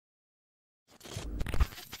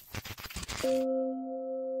Hey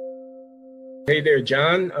there,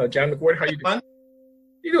 John. John McWhorter, how you doing? How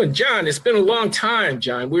you doing, John? It's been a long time,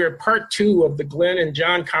 John. We're part 2 of the Glenn and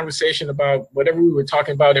John conversation about whatever we were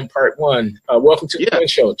talking about in part 1. Welcome to the Glenn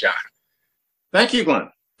Show, John. Thank you, Glenn.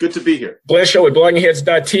 Good to be here. Glenn Show at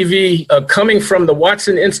bloggingheads.tv, coming from the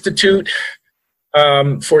Watson Institute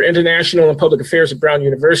for International and Public Affairs at Brown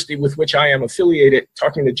University, with which I am affiliated,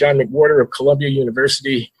 talking to John McWhorter of Columbia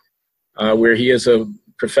University, where he is a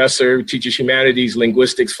professor who teaches humanities,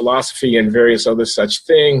 linguistics, philosophy, and various other such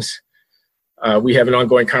things. We have an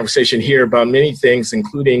ongoing conversation here about many things,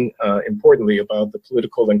 including, importantly, about the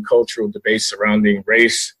political and cultural debates surrounding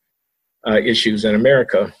race issues in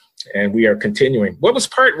America. And we are continuing. What was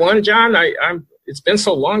part 1, John? It's been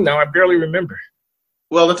so long now, I barely remember.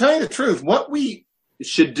 Well, to tell you the truth, what we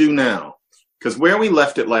should do now, because where we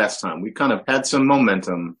left it last time, we kind of had some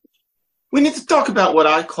momentum. We need to talk about what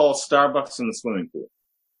I call Starbucks in the swimming pool,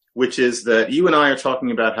 which is that you and I are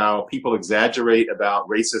talking about how people exaggerate about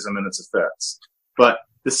racism and its effects. But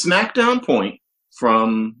the smackdown point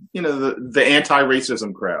from, the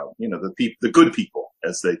anti-racism crowd, the good people,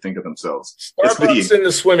 as they think of themselves. Starbucks in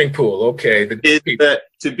the swimming pool, okay. That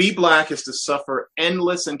to be black is to suffer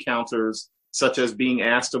endless encounters, such as being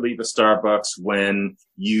asked to leave a Starbucks when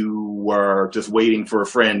you were just waiting for a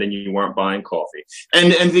friend and you weren't buying coffee.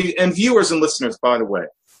 And viewers and listeners, by the way,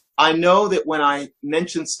 I know that when I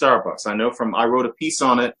mention Starbucks, I wrote a piece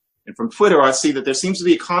on it, and from Twitter, I see that there seems to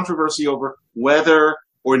be a controversy over whether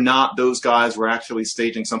or not those guys were actually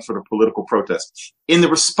staging some sort of political protest. In the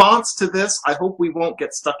response to this, I hope we won't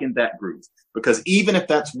get stuck in that groove, because even if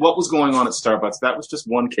that's what was going on at Starbucks, that was just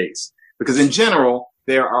one case. Because in general,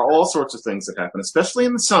 there are all sorts of things that happen, especially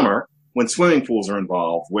in the summer when swimming pools are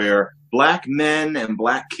involved, where black men and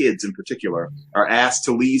black kids in particular are asked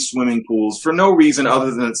to leave swimming pools for no reason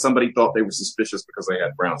other than that somebody thought they were suspicious because they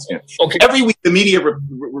had brown skin. Okay. Every week, the media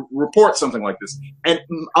reports something like this. And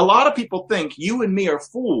a lot of people think you and me are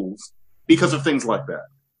fools because of things like that.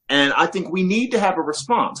 And I think we need to have a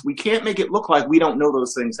response. We can't make it look like we don't know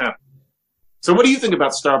those things happen. So what do you think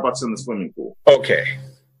about Starbucks in the swimming pool? Okay.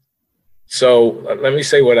 So let me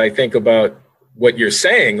say what I think about what you're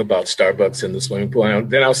saying about Starbucks in the swimming pool.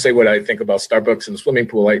 Then I'll say what I think about Starbucks in the swimming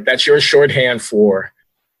pool. That's your shorthand for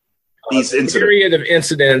these incidents. Period of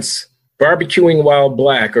incidents, barbecuing while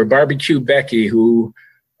black, or barbecue Becky, who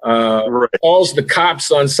calls the cops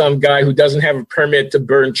on some guy who doesn't have a permit to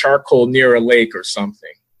burn charcoal near a lake or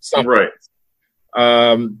something. Right.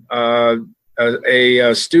 A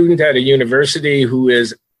student at a university who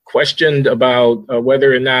is questioned about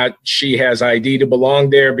whether or not she has ID to belong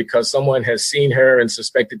there because someone has seen her and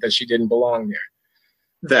suspected that she didn't belong there.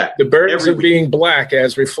 The burdens of being black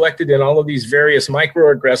as reflected in all of these various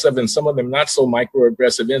microaggressive and some of them not so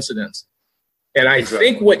microaggressive incidents. And I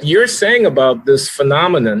think what you're saying about this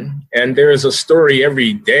phenomenon, and there is a story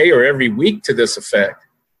every day or every week to this effect,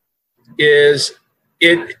 is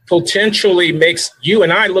it potentially makes you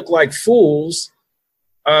and I look like fools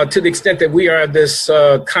to the extent that we are this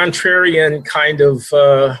contrarian kind of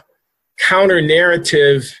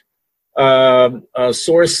counter-narrative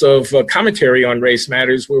source of commentary on race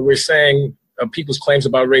matters, where we're saying people's claims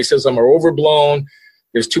about racism are overblown.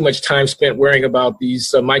 There's too much time spent worrying about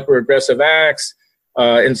these microaggressive acts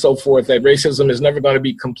and so forth, that racism is never going to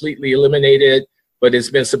be completely eliminated, but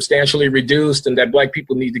it's been substantially reduced, and that black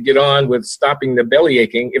people need to get on with stopping the belly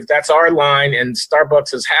aching. If that's our line and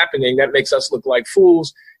Starbucks is happening, that makes us look like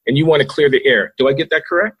fools, and you want to clear the air. Do I get that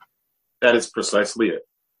correct? That is precisely it.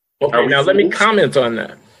 Okay, now let me comment on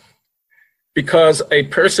that. Because a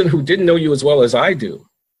person who didn't know you as well as I do,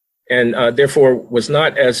 and therefore was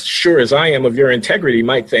not as sure as I am of your integrity,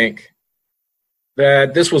 might think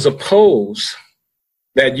that this was a pose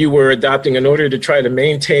that you were adopting in order to try to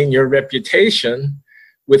maintain your reputation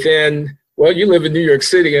within, well, you live in New York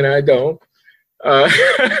City and I don't.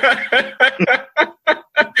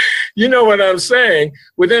 You know what I'm saying?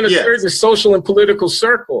 Within a certain social and political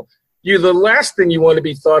circle, the last thing you want to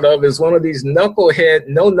be thought of is one of these knucklehead,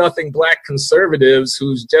 know-nothing black conservatives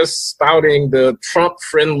who's just spouting the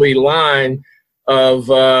Trump-friendly line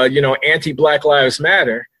of, anti-Black Lives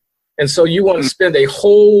Matter. And so you want to spend a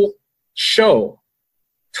whole show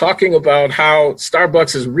talking about how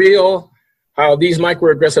Starbucks is real, how these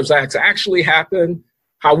microaggressive acts actually happen,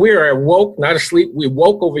 how we are woke, not asleep. We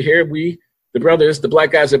woke over here. We, the brothers, the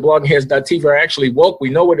black guys at bloggingheads.tv are actually woke. We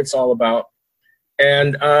know what it's all about.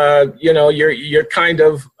 And, you're kind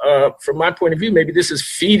of, from my point of view, maybe this is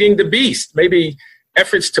feeding the beast. Maybe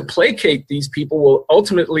efforts to placate these people will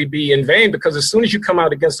ultimately be in vain, because as soon as you come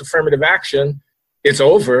out against affirmative action, it's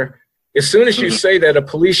over. As soon as you say that a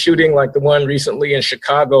police shooting like the one recently in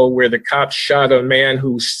Chicago where the cops shot a man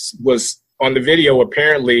who was on the video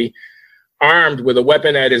apparently armed with a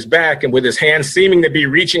weapon at his back and with his hand seeming to be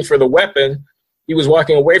reaching for the weapon, he was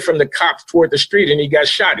walking away from the cops toward the street and he got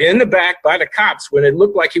shot in the back by the cops when it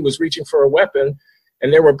looked like he was reaching for a weapon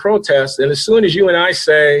and there were protests. And as soon as you and I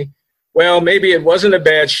say, well, maybe it wasn't a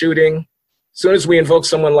bad shooting, as soon as we invoke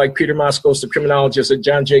someone like Peter Moskos, the criminologist at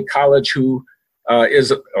John Jay College, who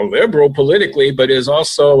is a liberal politically, but is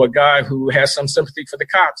also a guy who has some sympathy for the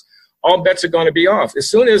cops, all bets are going to be off. As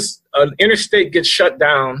soon as an interstate gets shut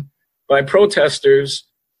down by protesters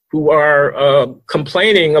who are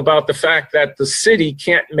complaining about the fact that the city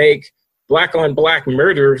can't make black-on-black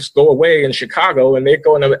murders go away in Chicago, and they're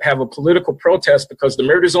going to have a political protest because the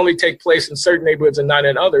murders only take place in certain neighborhoods and not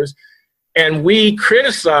in others, and we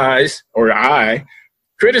criticize, or I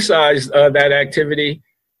criticize that activity,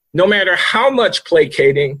 no matter how much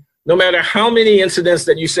placating, no matter how many incidents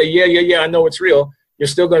that you say, yeah, I know it's real, you're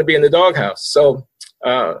still going to be in the doghouse. So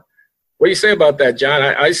what do you say about that, John?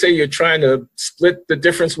 I say you're trying to split the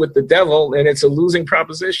difference with the devil, and it's a losing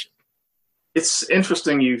proposition. It's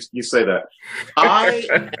interesting you say that.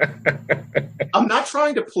 I'm not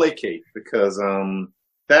trying to placate because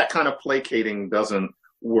that kind of placating doesn't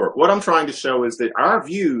work. What I'm trying to show is that our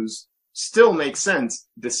views still make sense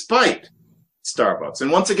despite Starbucks.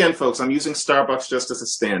 And once again, folks, I'm using Starbucks just as a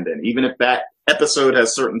stand-in. Even if that episode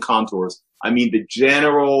has certain contours, I mean the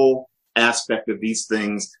general aspect of these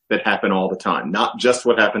things that happen all the time, not just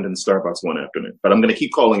what happened in Starbucks one afternoon. But I'm going to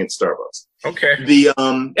keep calling it Starbucks. Okay.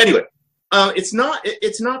 Anyway, it's not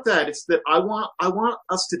that. It's that I want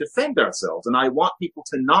us to defend ourselves, and I want people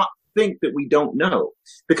to not think that we don't know,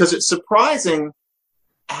 because it's surprising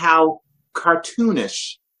how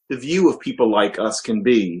cartoonish the view of people like us can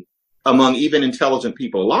be among even intelligent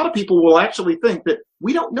people. A lot of people will actually think that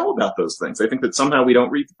we don't know about those things. They think that somehow we don't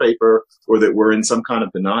read the paper or that we're in some kind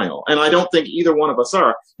of denial. And I don't think either one of us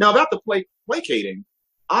are. Now, about the placating,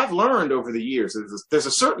 I've learned over the years, there's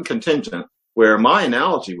a certain contingent where my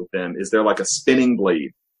analogy with them is they're like a spinning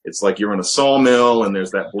blade. It's like you're in a sawmill and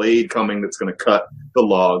there's that blade coming that's going to cut the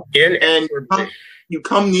log. And you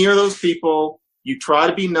come near those people. You try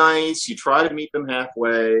to be nice, you try to meet them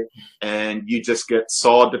halfway, and you just get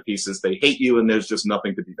sawed to pieces. They hate you, and there's just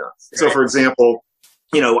nothing to be done. So, for example,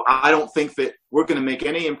 I don't think that we're going to make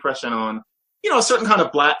any impression on, a certain kind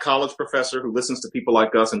of black college professor who listens to people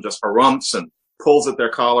like us and just harumphs and pulls at their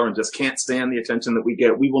collar and just can't stand the attention that we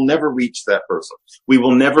get. We will never reach that person. We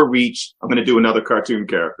will never reach, I'm going to do another cartoon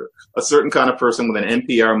character, a certain kind of person with an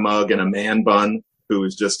NPR mug and a man bun who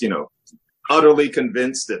is just, utterly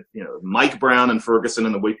convinced that, Mike Brown and Ferguson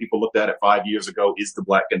and the way people looked at it 5 years ago is the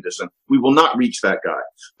black condition. We will not reach that guy.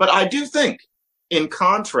 But I do think, in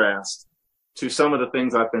contrast to some of the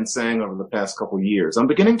things I've been saying over the past couple of years, I'm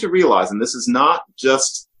beginning to realize, and this is not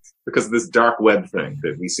just because of this dark web thing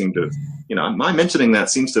that we seem to, my mentioning that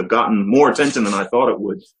seems to have gotten more attention than I thought it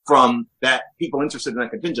would from that people interested in that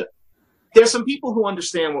contingent. There's some people who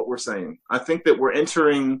understand what we're saying. I think that we're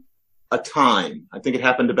entering a time, I think it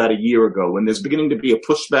happened about a year ago, when there's beginning to be a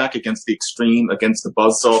pushback against the extreme, against the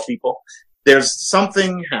buzzsaw people. There's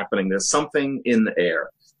something happening. There's something in the air.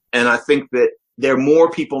 And I think that there are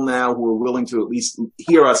more people now who are willing to at least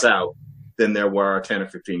hear us out than there were 10 or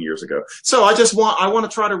 15 years ago. So I want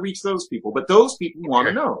to try to reach those people. But those people want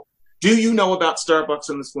to know, do you know about Starbucks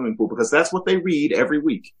in the swimming pool? Because that's what they read every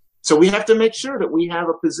week. So we have to make sure that we have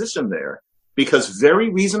a position there, because very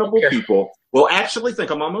reasonable people will actually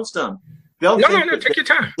think, I'm almost done. They'll take your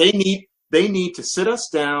time. They need to sit us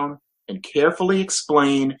down and carefully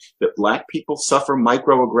explain that black people suffer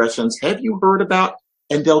microaggressions. Have you heard about?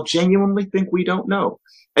 And they'll genuinely think we don't know.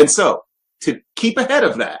 And so to keep ahead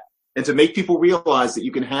of that and to make people realize that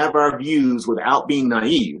you can have our views without being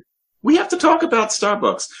naive, we have to talk about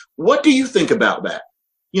Starbucks. What do you think about that?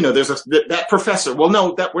 There's that professor. Well,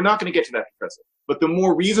 no, that we're not going to get to that professor, but the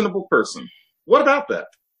more reasonable person. What about that?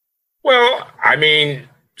 Well, I mean,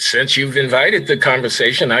 since you've invited the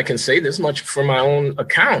conversation, I can say this much for my own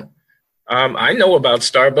account. I know about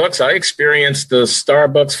Starbucks. I experience the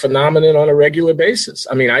Starbucks phenomenon on a regular basis.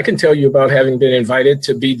 I mean, I can tell you about having been invited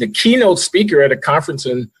to be the keynote speaker at a conference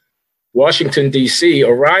in Washington, D.C.,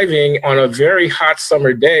 arriving on a very hot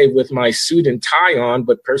summer day with my suit and tie on,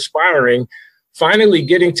 but perspiring, finally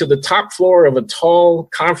getting to the top floor of a tall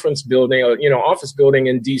conference building, office building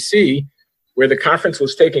in D.C., where the conference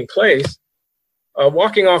was taking place.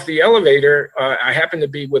 Walking off the elevator, I happened to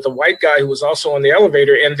be with a white guy who was also on the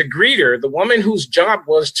elevator, and the greeter, the woman whose job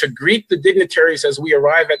was to greet the dignitaries as we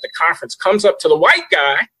arrive at the conference, comes up to the white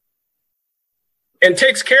guy and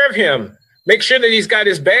takes care of him make sure that he's got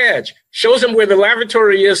his badge, shows him where the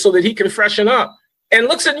lavatory is so that he can freshen up, and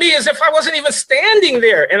looks at me as if I wasn't even standing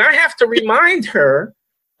there. And I have to remind her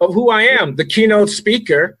of who I am, the keynote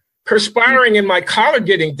speaker, perspiring in my collar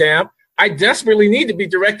getting damp. I desperately need to be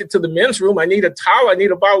directed to the men's room. I need a towel. I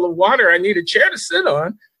need a bottle of water. I need a chair to sit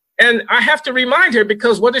on. And I have to remind her,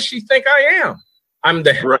 because what does she think I am? I'm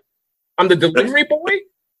the delivery boy.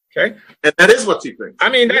 Okay. And that is what she thinks. I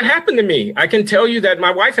mean, that happened to me. I can tell you that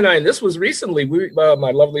my wife and I, and this was recently,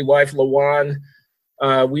 my lovely wife, LaJuan,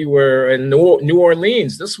 we were in New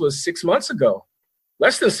Orleans. This was 6 months ago,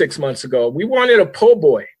 less than 6 months ago. We wanted a po'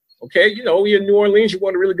 boy. Okay, you know, we in New Orleans, you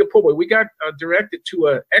want a really good po' boy. We got directed to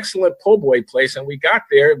an excellent po' boy place, and we got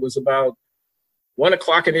there. It was about 1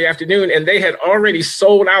 o'clock in the afternoon, and they had already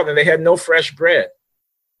sold out, and they had no fresh bread.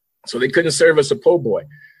 So they couldn't serve us a po' boy.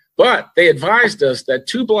 But they advised us that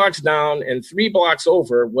 2 blocks down and 3 blocks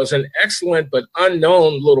over was an excellent but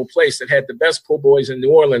unknown little place that had the best po' boys in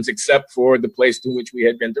New Orleans, except for the place to which we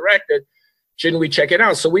had been directed. Shouldn't we check it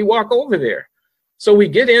out? So we walk over there. So we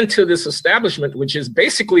get into this establishment, which is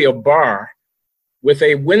basically a bar with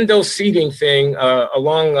a window seating thing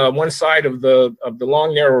along one side of the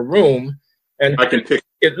long, narrow room. And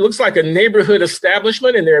it looks like a neighborhood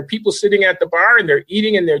establishment, and there are people sitting at the bar, and they're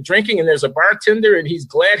eating and they're drinking, and there's a bartender, and he's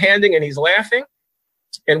glad-handing and he's laughing.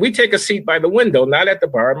 And we take a seat by the window, not at the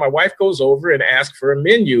bar. My wife goes over and asks for a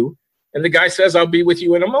menu, and the guy says, "I'll be with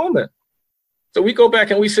you in a moment." So we go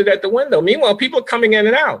back and we sit at the window. Meanwhile, people are coming in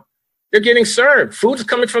and out. They're getting served. Food's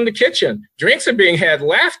coming from the kitchen. Drinks are being had.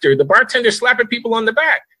 Laughter. The bartender slapping people on the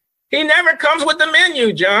back. He never comes with the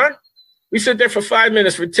menu, John. We sit there for 5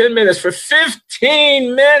 minutes, for 10 minutes, for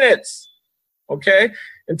 15 minutes, okay,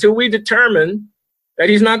 until we determine that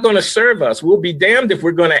he's not going to serve us. We'll be damned if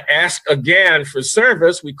we're going to ask again for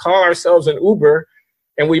service. We call ourselves an Uber,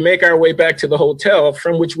 and we make our way back to the hotel,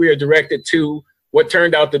 from which we are directed to what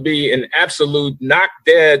turned out to be an absolute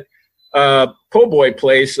knock-dead po' boy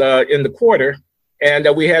place in the quarter. And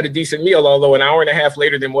we had a decent meal, although an hour and a half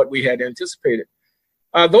later than what we had anticipated.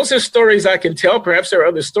 Those are stories I can tell. Perhaps there are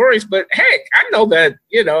other stories, but hey, I know that,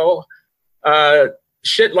 you know,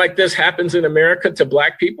 shit like this happens in America to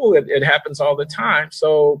Black people. It happens all the time.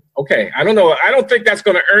 So, okay, I don't know. I don't think that's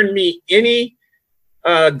going to earn me any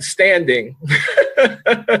standing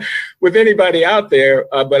with anybody out there,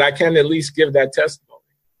 but I can at least give that testimony.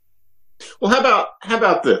 Well, how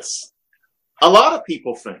about this? A lot of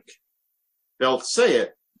people think, they'll say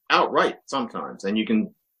it outright sometimes, and you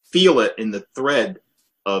can feel it in the thread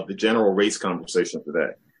of the general race conversation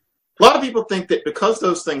today. A lot of people think that because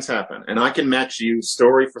those things happen, and I can match you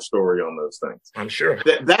story for story on those things, I'm sure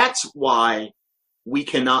that's why we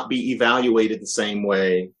cannot be evaluated the same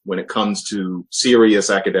way when it comes to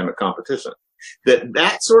serious academic competition.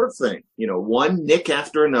 That sort of thing, you know, one nick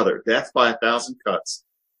after another, death by 1,000 cuts,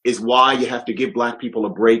 is why you have to give Black people a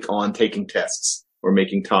break on taking tests or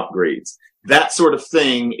making top grades. That sort of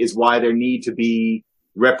thing is why there need to be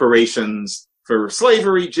reparations for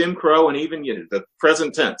slavery, Jim Crow, and even, you know, the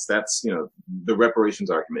present tense. That's, you know, the reparations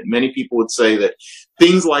argument. Many people would say that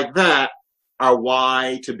things like that are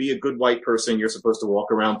why, to be a good white person, you're supposed to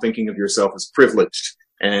walk around thinking of yourself as privileged,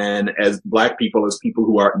 and as Black people as people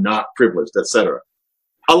who are not privileged, etc.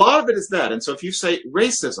 A lot of it is that. And so if you say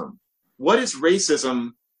racism, what is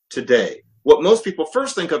racism today? What most people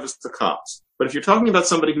first think of is the cops. But if you're talking about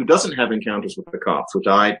somebody who doesn't have encounters with the cops, which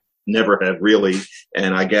I never have really,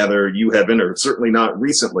 and I gather you haven't, or certainly not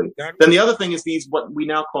recently, then the other thing is these, what we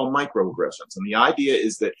now call microaggressions. And the idea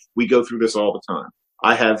is that we go through this all the time.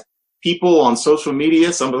 I have people on social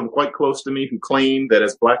media, some of them quite close to me, who claim that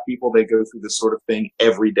as Black people, they go through this sort of thing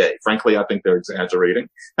every day. Frankly, I think they're exaggerating.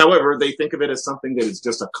 However, they think of it as something that is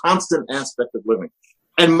just a constant aspect of living.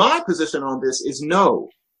 And my position on this is no,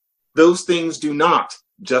 those things do not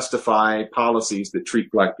justify policies that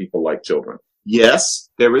treat Black people like children. Yes,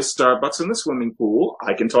 there is Starbucks in the swimming pool.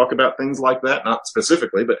 I can talk about things like that, not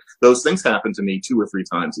specifically, but those things happen to me 2 or 3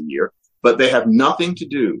 times a year. But they have nothing to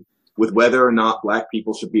do with whether or not Black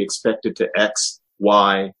people should be expected to X,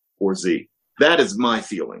 Y, or Z. That is my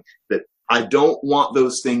feeling, that I don't want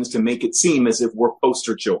those things to make it seem as if we're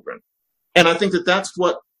poster children. And I think that that's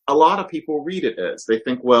what a lot of people read it as. They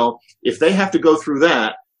think, well, if they have to go through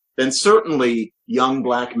that, then certainly young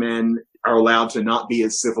Black men are allowed to not be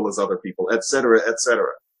as civil as other people, et cetera, et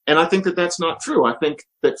cetera. And I think that that's not true. I think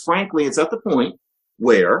that, frankly, it's at the point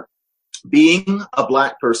where being a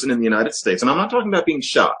Black person in the United States, and I'm not talking about being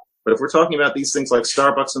shot, but if we're talking about these things like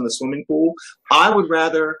Starbucks in the swimming pool, I would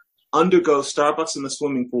rather undergo Starbucks in the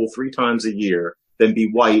swimming pool 3 times a year than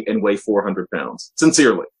be white and weigh 400 pounds.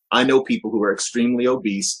 Sincerely. I know people who are extremely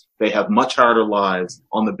obese they have much harder lives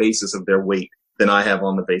on the basis of their weight than I have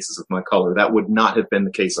on the basis of my color. That would not have been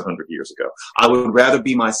the case 100 years ago. I would rather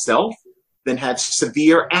be myself than have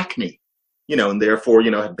severe acne, and therefore,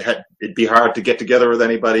 it'd be hard to get together with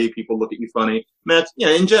anybody. People look at you funny.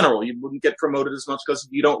 In general, you wouldn't get promoted as much because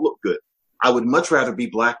you don't look good. I would much rather be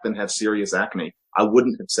black than have serious acne. I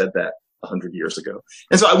wouldn't have said that 100 years ago.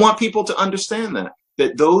 And so I want people to understand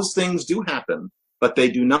that those things do happen, but they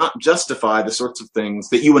do not justify the sorts of things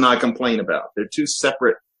that you and I complain about. They're two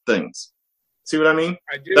separate things. See what I mean?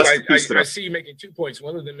 I do. I see you making 2 points.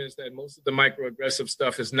 One of them is that most of the microaggressive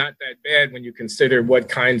stuff is not that bad when you consider what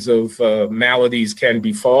kinds of maladies can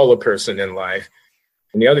befall a person in life.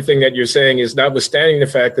 And the other thing that you're saying is, notwithstanding the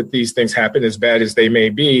fact that these things happen, as bad as they may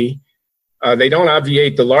be, they don't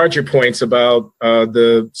obviate the larger points about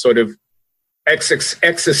the sort of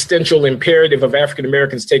existential imperative of African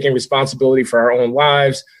Americans taking responsibility for our own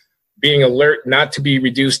lives, being alert not to be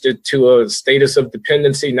reduced to a status of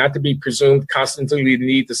dependency, not to be presumed constantly to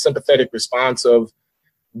need the sympathetic response of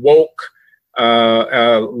woke,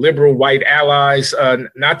 liberal white allies,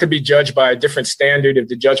 not to be judged by a different standard if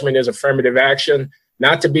the judgment is affirmative action,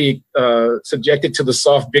 not to be subjected to the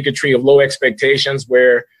soft bigotry of low expectations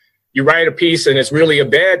where you write a piece and it's really a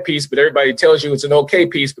bad piece, but everybody tells you it's an okay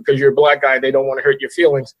piece because you're a black guy. They don't want to hurt your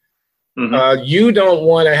feelings. Mm-hmm. You don't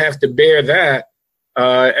want to have to bear that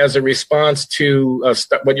as a response to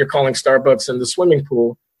what you're calling Starbucks in the swimming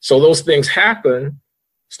pool. So those things happen.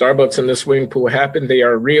 Starbucks in the swimming pool happen. They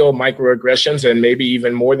are real microaggressions, and maybe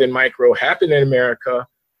even more than micro happen in America.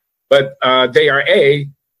 But they are A,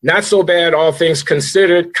 not so bad, all things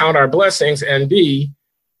considered, count our blessings, and B,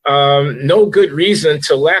 no good reason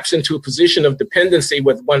to lapse into a position of dependency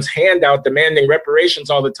with one's hand out demanding reparations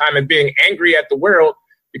all the time and being angry at the world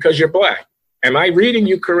because you're black. Am I reading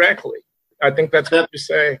you correctly? I think that's what you're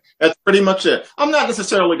saying. That's pretty much it. I'm not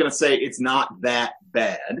necessarily going to say it's not that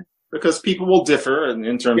bad, because people will differ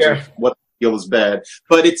in terms of what they feel is bad,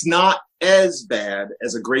 but it's not as bad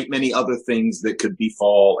as a great many other things that could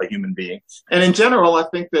befall a human being. And in general, I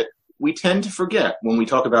think that we tend to forget when we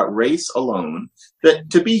talk about race alone that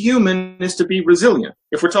to be human is to be resilient.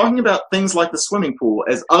 If we're talking about things like the swimming pool,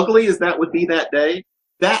 as ugly as that would be that day,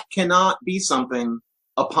 that cannot be something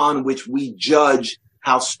upon which we judge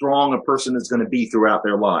how strong a person is going to be throughout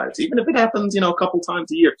their lives. Even if it happens, a couple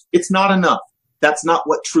times a year, it's not enough. That's not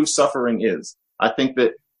what true suffering is. I think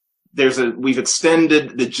that we've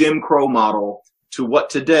extended the Jim Crow model to what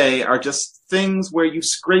today are just things where you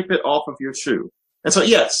scrape it off of your shoe. And so,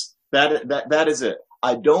 yes, that is it.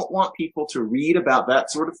 I don't want people to read about that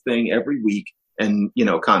sort of thing every week and,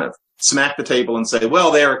 kind of smack the table and say, well,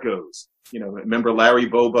 there it goes. Remember Larry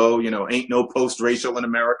Bobo, ain't no post-racial in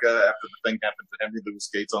America after the thing happened to Henry Louis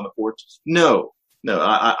Gates on the porch. No,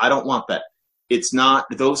 I don't want that. It's not,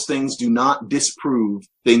 those things do not disprove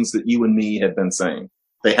things that you and me have been saying.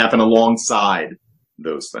 They happen alongside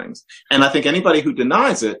those things. And I think anybody who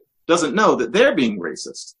denies it doesn't know that they're being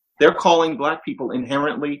racist. They're calling black people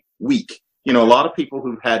inherently weak. A lot of people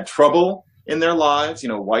who've had trouble in their lives,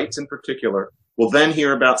 whites in particular, will then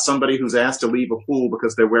hear about somebody who's asked to leave a pool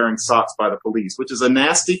because they're wearing socks by the police, which is a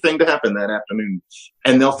nasty thing to happen that afternoon.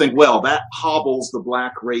 And they'll think, well, that hobbles the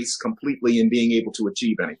black race completely in being able to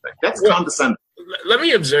achieve anything. That's condescending. Let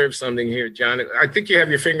me observe something here, John. I think you have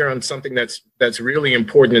your finger on something that's really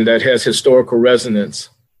important and that has historical resonance.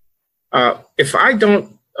 If I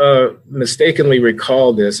don't mistakenly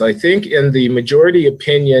recall this, I think in the majority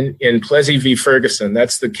opinion in Plessy v. Ferguson,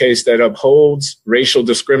 that's the case that upholds racial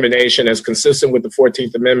discrimination as consistent with the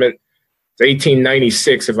 14th Amendment,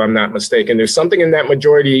 1896, if I'm not mistaken. There's something in that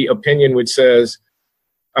majority opinion which says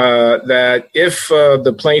that if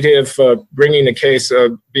the plaintiff bringing the case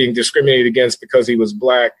of being discriminated against because he was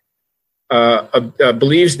black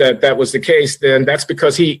believes that was the case, then that's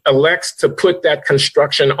because he elects to put that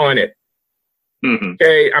construction on it. Mm-hmm.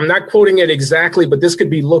 Okay, I'm not quoting it exactly, but this could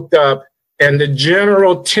be looked up. And the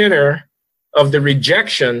general tenor of the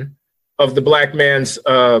rejection of the black man's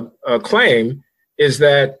claim is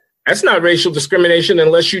that that's not racial discrimination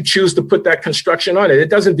unless you choose to put that construction on it. It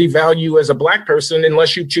doesn't devalue you as a black person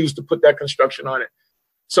unless you choose to put that construction on it.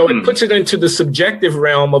 So it puts it into the subjective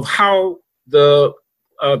realm of how the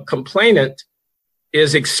complainant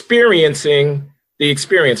is experiencing the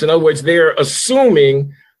experience. In other words, they're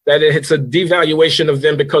assuming that it's a devaluation of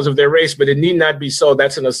them because of their race, but it need not be so.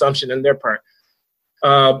 That's an assumption on their part.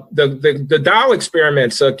 The doll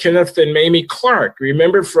experiments, Kenneth and Mamie Clark,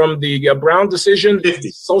 remember from the Brown decision,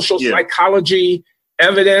 social psychology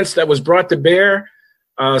evidence that was brought to bear.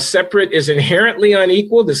 Separate is inherently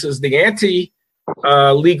unequal. This is the anti-legal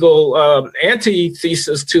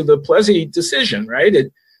antithesis to the Plessy decision, right?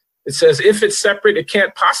 It says, if it's separate, it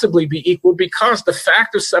can't possibly be equal because the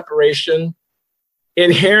fact of separation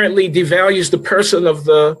inherently devalues the person of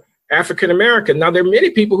the African American. Now, there are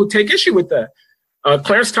many people who take issue with that.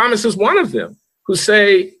 Clarence Thomas is one of them, who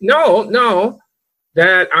say, no,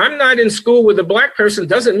 that I'm not in school with a black person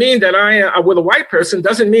doesn't mean that I am, with a white person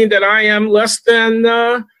doesn't mean that I am less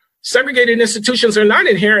than, segregated institutions are not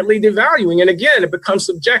inherently devaluing. And again, it becomes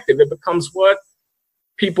subjective. It becomes what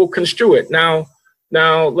people construe it. Now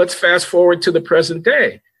let's fast forward to the present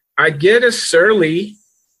day. I get a surly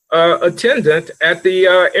attendant at the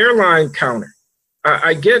airline counter.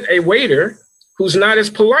 I get a waiter who's not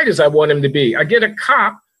as polite as I want him to be. I get a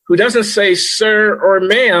cop who doesn't say sir or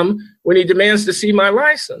ma'am when he demands to see my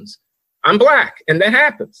license. I'm black, and that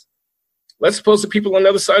happens. Let's suppose the people on the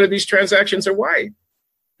other side of these transactions are white.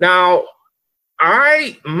 Now,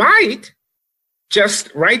 I might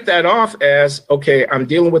just write that off as, okay, I'm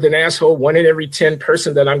dealing with an asshole. 1 in every 10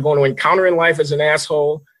 person that I'm going to encounter in life is an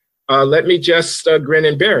asshole. Let me just grin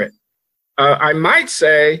and bear it. I might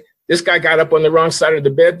say, this guy got up on the wrong side of the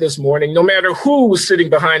bed this morning. No matter who was sitting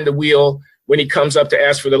behind the wheel when he comes up to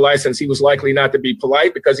ask for the license, he was likely not to be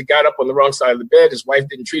polite because he got up on the wrong side of the bed. His wife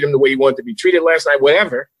didn't treat him the way he wanted to be treated last night,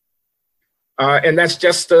 whatever. And that's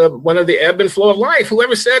just one of the ebb and flow of life.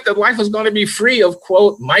 Whoever said that life was going to be free of,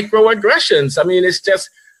 quote, microaggressions? I mean, it's just,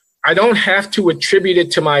 I don't have to attribute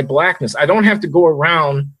it to my blackness. I don't have to go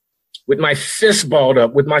around with my fist balled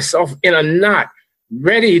up, with myself in a knot,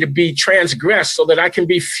 ready to be transgressed so that I can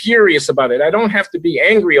be furious about it. I don't have to be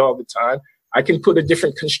angry all the time. I can put a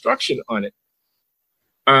different construction on it.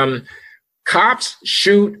 Cops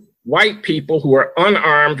shoot white people who are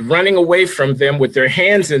unarmed, running away from them with their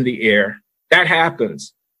hands in the air. That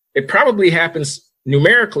happens. It probably happens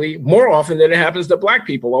numerically more often than it happens to black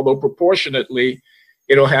people, although proportionately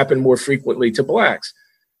it'll happen more frequently to blacks.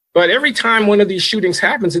 But every time one of these shootings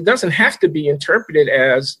happens, it doesn't have to be interpreted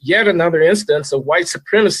as yet another instance of white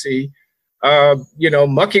supremacy,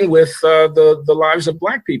 mucking with the lives of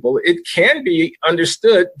black people. It can be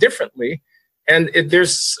understood differently. And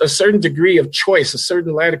there's a certain degree of choice, a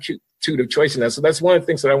certain latitude of choice in that. So that's one of the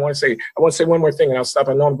things that I want to say. I want to say one more thing and I'll stop.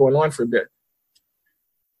 I know I'm going on for a bit.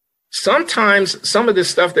 Sometimes some of this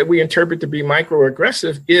stuff that we interpret to be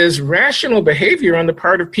microaggressive is rational behavior on the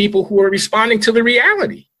part of people who are responding to the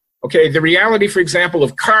reality. Okay, the reality, for example,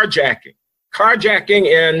 of carjacking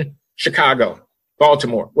in Chicago,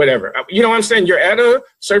 Baltimore, whatever. You know what I'm saying? You're at a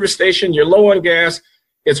service station, you're low on gas,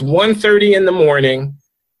 it's 1:30 in the morning,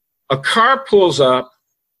 a car pulls up,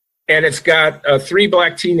 and it's got 3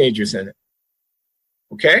 black teenagers in it,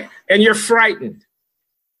 okay? And you're frightened.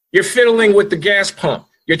 You're fiddling with the gas pump.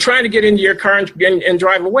 You're trying to get into your car and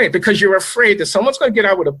drive away because you're afraid that someone's going to get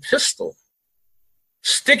out with a pistol,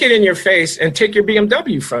 stick it in your face, and take your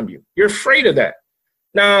BMW from you. You're afraid of that.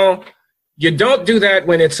 Now, you don't do that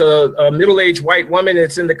when it's a middle-aged white woman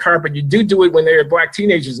that's in the car, but you do it when there are black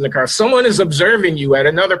teenagers in the car. Someone is observing you at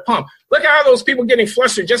another pump. Look at how those people getting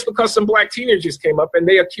flustered just because some black teenagers came up and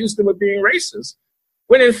they accused them of being racist.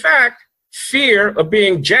 When in fact, fear of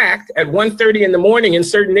being jacked at 1:30 in the morning in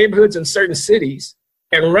certain neighborhoods in certain cities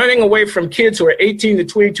and running away from kids who are 18 to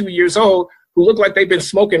 22 years old who look like they've been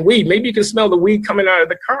smoking weed, maybe you can smell the weed coming out of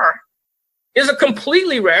the car, is a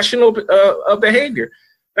completely rational behavior.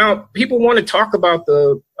 Now, people want to talk about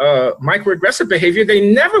the microaggressive behavior.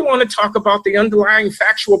 They never want to talk about the underlying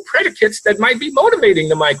factual predicates that might be motivating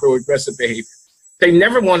the microaggressive behavior. They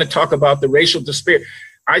never want to talk about the racial disparity.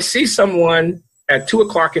 I see someone at 2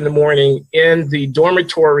 o'clock in the morning in the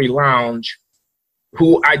dormitory lounge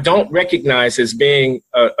who I don't recognize as being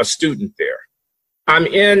a student there. I'm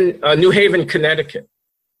in New Haven, Connecticut,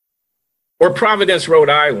 or Providence, Rhode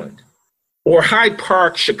Island, or Hyde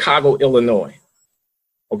Park, Chicago, Illinois,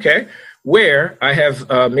 okay? Where I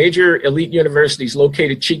have major elite universities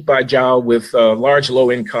located cheek by jowl with large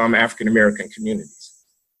low-income African-American communities.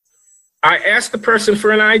 I ask the person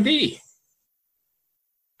for an ID.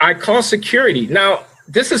 I call security. Now,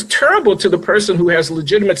 this is terrible to the person who has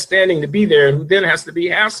legitimate standing to be there and who then has to be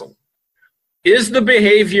hassled. Is the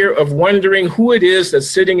behavior of wondering who it is that's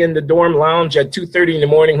sitting in the dorm lounge at 2:30 in the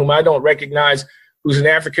morning, whom I don't recognize, who's an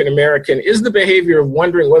African-American, is the behavior of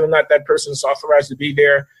wondering whether or not that person is authorized to be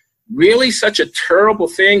there really such a terrible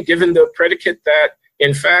thing, given the predicate that,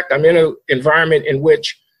 in fact, I'm in an environment in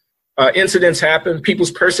which incidents happen,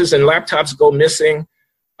 people's purses and laptops go missing,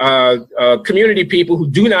 community people who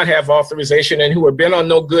do not have authorization and who have been on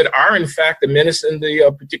no good are, in fact, a menace in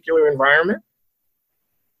the particular environment?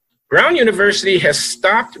 Brown University has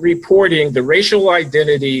stopped reporting the racial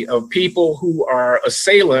identity of people who are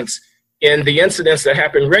assailants in the incidents that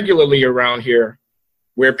happen regularly around here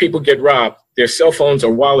where people get robbed, their cell phones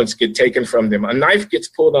or wallets get taken from them. A knife gets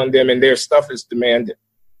pulled on them and their stuff is demanded.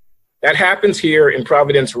 That happens here in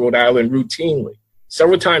Providence, Rhode Island routinely,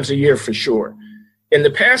 several times a year for sure. In the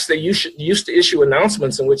past, they used to issue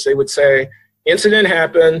announcements in which they would say, incident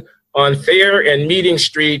happened on Thayer and Meeting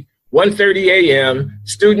Street, 1:30 a.m.,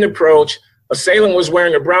 student approach, assailant was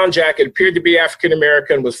wearing a brown jacket, appeared to be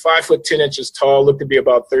African-American, was 5 foot 10 inches tall, looked to be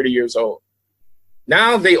about 30 years old.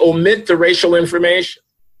 Now they omit the racial information,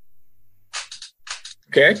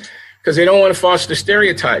 okay? Because they don't want to foster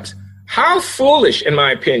stereotypes. How foolish, in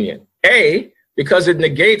my opinion. A, because it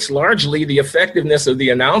negates largely the effectiveness of the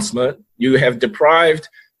announcement. You have deprived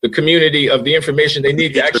the community of the information they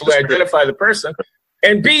need to actually identify the person.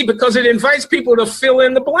 And B, because it invites people to fill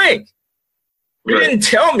in the blank. You didn't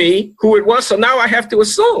tell me who it was, so now I have to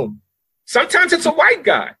assume. Sometimes it's a white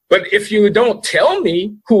guy. But if you don't tell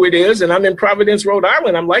me who it is, and I'm in Providence, Rhode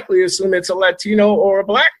Island, I'm likely to assume it's a Latino or a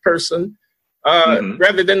black person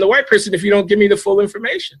rather than the white person if you don't give me the full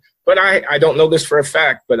information. But I don't know this for a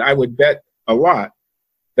fact, but I would bet a lot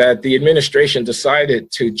that the administration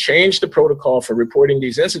decided to change the protocol for reporting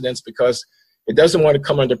these incidents because it doesn't want to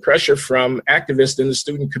come under pressure from activists in the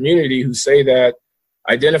student community who say that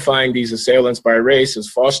identifying these assailants by race is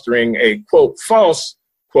fostering a, quote, false,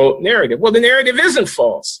 quote, narrative. Well, the narrative isn't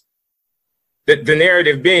false. The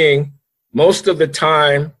narrative being most of the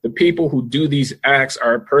time, the people who do these acts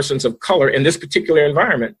are persons of color in this particular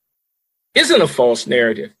environment isn't a false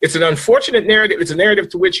narrative. It's an unfortunate narrative. It's a narrative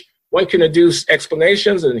to which one can adduce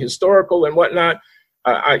explanations and historical and whatnot.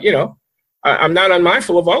 I'm not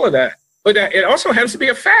unmindful of all of that, but it also has to be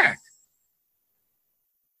a fact.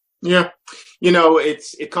 Yeah.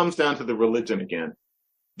 It comes down to the religion again.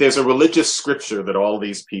 There's a religious scripture that all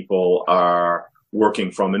these people are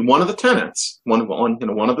working from. And one of the tenets, one of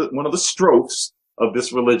the strophes of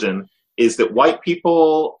this religion is that white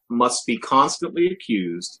people must be constantly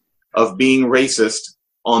accused of being racist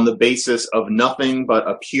on the basis of nothing but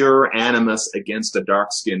a pure animus against a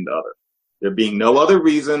dark-skinned other. There being no other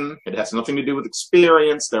reason. It has nothing to do with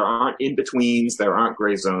experience. There aren't in-betweens. There aren't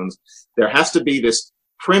gray zones. There has to be this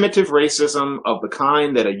primitive racism of the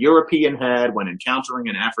kind that a European had when encountering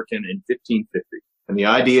an African in 1550. And the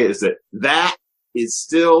idea is that that is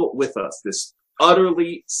still with us, this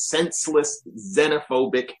utterly senseless,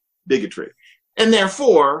 xenophobic bigotry. And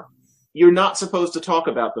therefore, you're not supposed to talk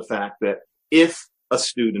about the fact that if a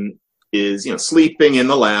student is, sleeping in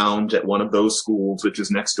the lounge at one of those schools, which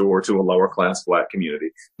is next door to a lower class black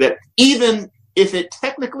community, that even if it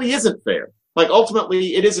technically isn't fair, like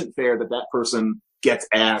ultimately it isn't fair that that person gets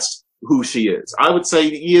asked who she is. I would say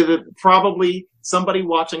either probably somebody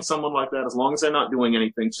watching someone like that, as long as they're not doing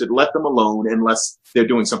anything, should let them alone unless they're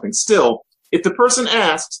doing something. Still, if the person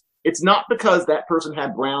asks, it's not because that person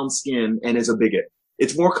had brown skin and is a bigot.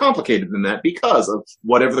 It's more complicated than that because of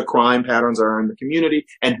whatever the crime patterns are in the community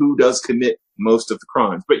and who does commit most of the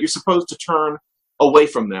crimes. But you're supposed to turn away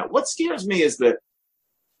from that. What scares me is that,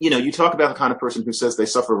 you talk about the kind of person who says they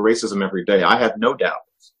suffer racism every day. I have no doubt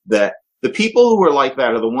that the people who are like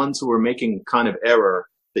that are the ones who are making the kind of error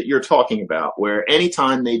that you're talking about, where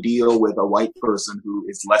anytime they deal with a white person who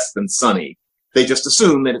is less than sunny, they just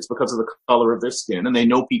assume that it's because of the color of their skin, and they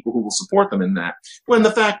know people who will support them in that. When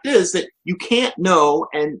the fact is that you can't know,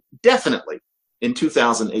 and definitely in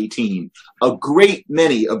 2018, a great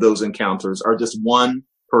many of those encounters are just one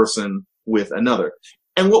person with another.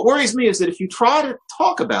 And what worries me is that if you try to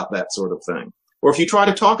talk about that sort of thing, or if you try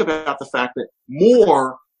to talk about the fact that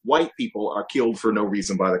more white people are killed for no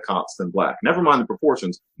reason by the cops than black, never mind the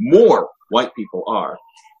proportions, more white people are,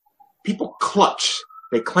 people clutch,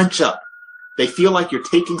 they clench up. They feel like you're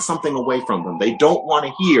taking something away from them. They don't want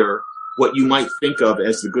to hear what you might think of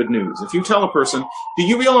as the good news. If you tell a person, do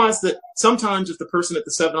you realize that sometimes if the person at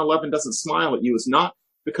the 7-Eleven doesn't smile at you, it's not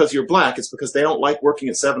because you're black, it's because they don't like working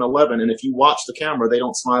at 7-Eleven, and if you watch the camera, they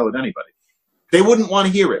don't smile at anybody. They wouldn't want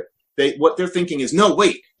to hear it. What they're thinking is, no,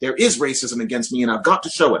 wait, there is racism against me, and I've got to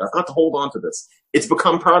show it. I've got to hold on to this. It's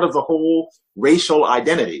become part of the whole racial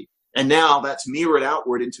identity, and now that's mirrored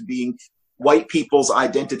outward into being white people's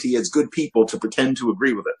identity as good people to pretend to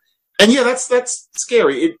agree with it. And yeah, that's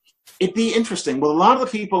scary. It'd be interesting. Well, a lot of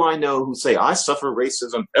the people I know who say, I suffer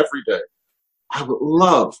racism every day, I would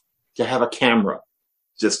love to have a camera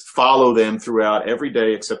just follow them throughout every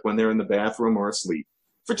day except when they're in the bathroom or asleep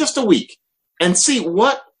for just a week and see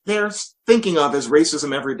what they're thinking of as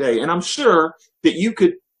racism every day. And I'm sure that you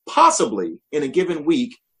could possibly, in a given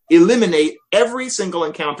week, eliminate every single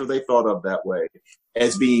encounter they thought of that way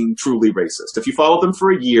as being truly racist. If you followed them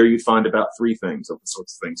for a year, you'd find about 3 things of the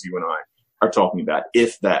sorts of things you and I are talking about,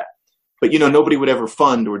 if that. But, nobody would ever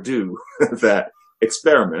fund or do that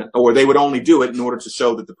experiment, or they would only do it in order to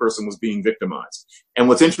show that the person was being victimized. And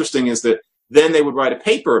what's interesting is that then they would write a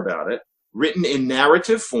paper about it, written in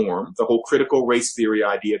narrative form, the whole critical race theory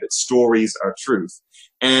idea that stories are truth.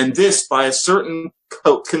 And this, by a certain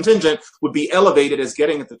contingent, would be elevated as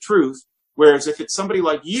getting at the truth. Whereas if it's somebody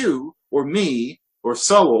like you or me or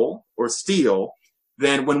Sowell or Steele,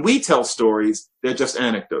 then when we tell stories, they're just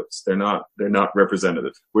anecdotes. They're not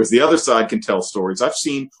representative. Whereas the other side can tell stories. I've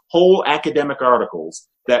seen whole academic articles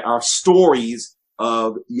that are stories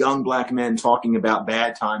of young black men talking about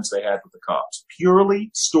bad times they had with the cops.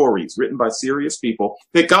 Purely stories written by serious people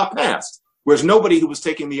that got passed. Whereas nobody who was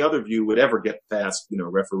taking the other view would ever get past,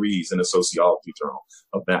 referees in a sociology journal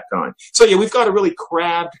of that kind. So yeah, we've got a really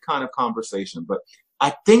crabbed kind of conversation, but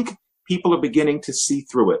I think people are beginning to see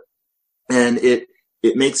through it. And it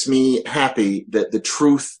makes me happy that the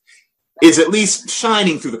truth is at least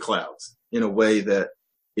shining through the clouds in a way that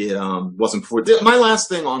it wasn't before. My last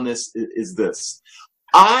thing on this is this.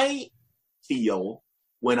 I feel,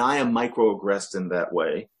 when I am microaggressed in that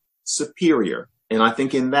way, superior. And I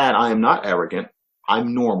think in that I am not arrogant,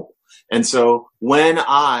 I'm normal. And so when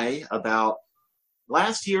about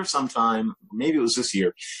last year sometime, maybe it was this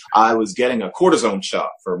year, I was getting a cortisone shot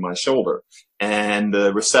for my shoulder. And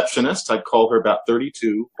the receptionist, I'd call her about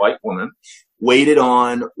 32, white woman, waited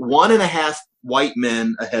on 1.5 white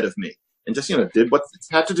men ahead of me. And just, did what it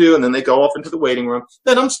had to do, and then they go off into the waiting room.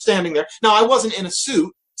 Then I'm standing there. Now, I wasn't in a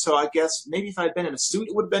suit, so I guess maybe if I'd been in a suit,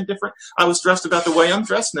 it would have been different. I was dressed about the way I'm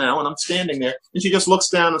dressed now, and I'm standing there. And she just looks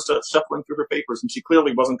down and starts shuffling through her papers, and she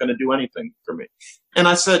clearly wasn't going to do anything for me. And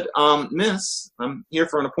I said, Miss, I'm here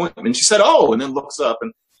for an appointment. And she said, oh, and then looks up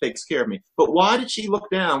and takes care of me. But why did she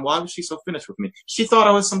look down? Why was she so finished with me? She thought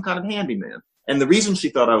I was some kind of handyman. And the reason she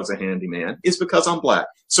thought I was a handyman is because I'm black,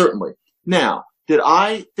 certainly. Now, did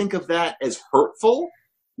I think of that as hurtful?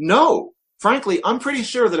 No. Frankly, I'm pretty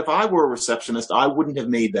sure that if I were a receptionist, I wouldn't have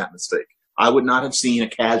made that mistake. I would not have seen a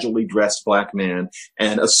casually dressed black man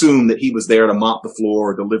and assumed that he was there to mop the floor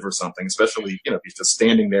or deliver something, especially, if he's just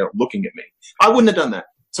standing there looking at me. I wouldn't have done that.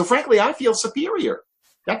 So frankly, I feel superior.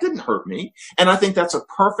 That didn't hurt me. And I think that's a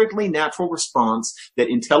perfectly natural response that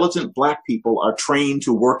intelligent black people are trained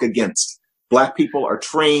to work against. Black people are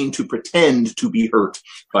trained to pretend to be hurt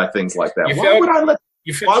by things like that. Why would I let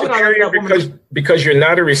because you're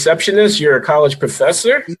not a receptionist, you're a college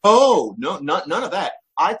professor? No, none of that.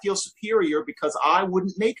 I feel superior because I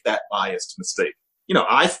wouldn't make that biased mistake.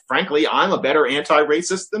 I'm a better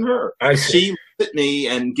anti-racist than her. She looks at me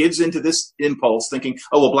and gives into this impulse thinking,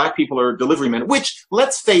 oh, well, black people are delivery men, which,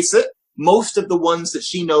 let's face it, most of the ones that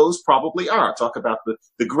she knows probably are. Talk about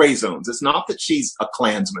the gray zones. It's not that she's a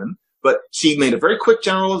Klansman, but she made a very quick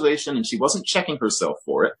generalization and she wasn't checking herself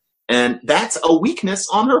for it. And that's a weakness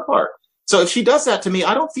on her part. So if she does that to me,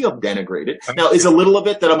 I don't feel denigrated. Now, is a little of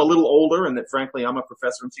it that I'm a little older and that, frankly, I'm a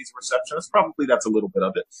professor and she's a receptionist? Probably that's a little bit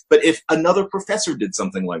of it. But if another professor did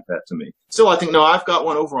something like that to me, still I think, no, I've got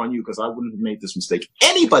one over on you because I wouldn't have made this mistake.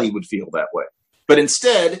 Anybody would feel that way. But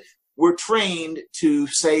instead, we're trained to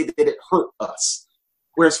say that it hurt us.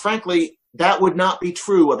 Whereas, frankly, that would not be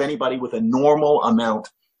true of anybody with a normal amount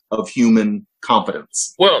of human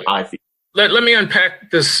competence. Well, I feel. Let me unpack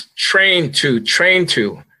this train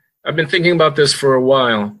to. I've been thinking about this for a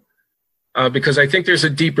while because I think there's a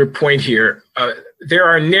deeper point here. There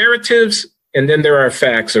are narratives and then there are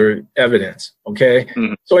facts or evidence, okay?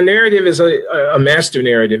 Mm-hmm. So a narrative is a master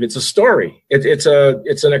narrative. It's a story. It's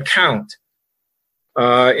an account.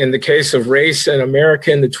 In the case of race in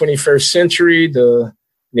America in the 21st century, the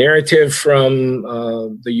narrative from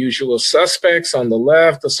the usual suspects on the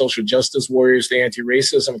left, the social justice warriors, the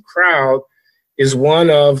anti-racism crowd, is one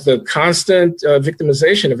of the constant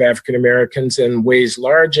victimization of African Americans in ways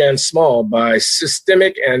large and small by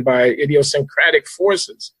systemic and by idiosyncratic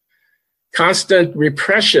forces. Constant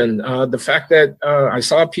repression. The fact that I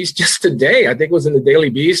saw a piece just today, I think it was in the Daily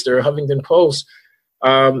Beast or Huffington Post.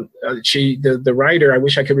 The writer, I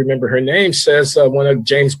wish I could remember her name, says one of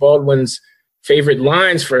James Baldwin's favorite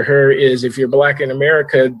lines for her is, if you're black in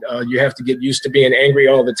America, you have to get used to being angry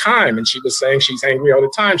all the time. And she was saying she's angry all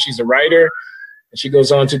the time. She's a writer. And she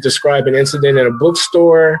goes on to describe an incident in a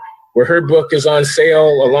bookstore where her book is on sale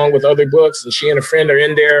along with other books. And she and a friend are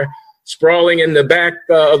in there sprawling in the back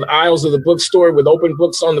of the aisles of the bookstore with open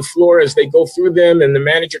books on the floor as they go through them. And the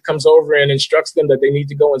manager comes over and instructs them that they need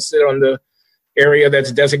to go and sit on the area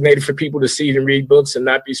that's designated for people to see and read books and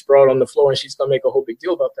not be sprawled on the floor. And she's going to make a whole big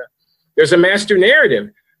deal about that. There's a master narrative.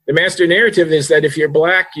 The master narrative is that if you're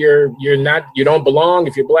black, you don't belong.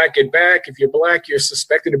 If you're black, get back. If you're black, you're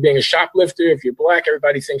suspected of being a shoplifter. If you're black,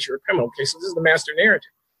 everybody thinks you're a criminal. Okay, so this is the master narrative.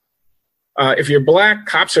 If you're black,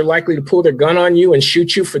 cops are likely to pull their gun on you and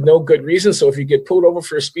shoot you for no good reason. So if you get pulled over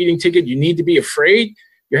for a speeding ticket, you need to be afraid.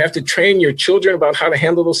 You have to train your children about how to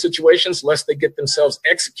handle those situations, lest they get themselves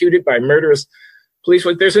executed by murderous police.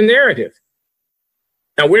 But there's a narrative.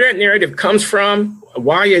 Now, where that narrative comes from,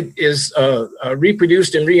 why it is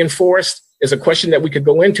reproduced and reinforced is a question that we could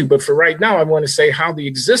go into. But for right now, I want to say how the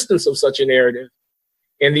existence of such a narrative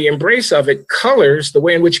and the embrace of it colors the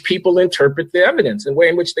way in which people interpret the evidence and the way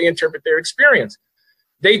in which they interpret their experience.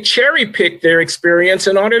 They cherry pick their experience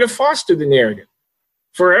in order to foster the narrative.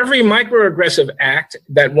 For every microaggressive act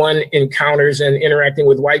that one encounters in interacting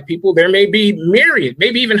with white people, there may be myriad,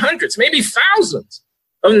 maybe even hundreds, maybe thousands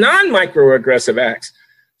of non-microaggressive acts.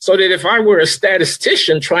 So that if I were a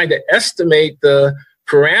statistician trying to estimate the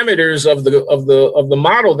parameters of the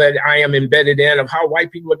model that I am embedded in of how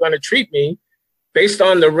white people are going to treat me, based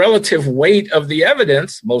on the relative weight of the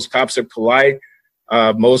evidence, most cops are polite,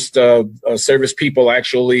 most service people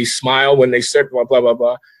actually smile when they serve, blah, blah, blah,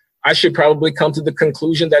 blah. I should probably come to the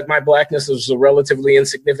conclusion that my blackness is a relatively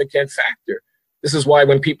insignificant factor. This is why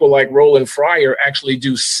when people like Roland Fryer actually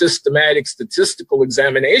do systematic statistical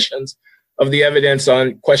examinations of the evidence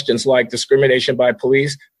on questions like discrimination by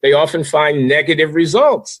police, they often find negative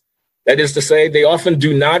results. That is to say, they often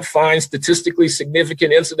do not find statistically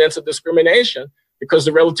significant incidents of discrimination because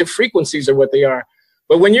the relative frequencies are what they are.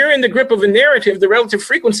 But when you're in the grip of a narrative, the relative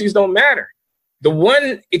frequencies don't matter. The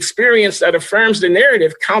one experience that affirms the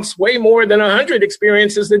narrative counts way more than 100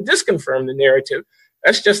 experiences that disconfirm the narrative.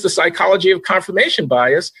 That's just the psychology of confirmation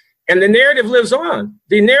bias. And the narrative lives on.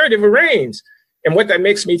 The narrative reigns. And what that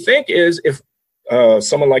makes me think is if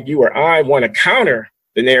someone like you or I want to counter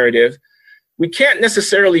the narrative, we can't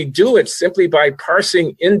necessarily do it simply by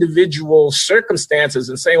parsing individual circumstances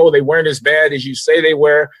and saying, oh, they weren't as bad as you say they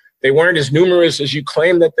were. They weren't as numerous as you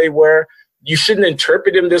claim that they were. You shouldn't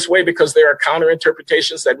interpret them this way because there are counter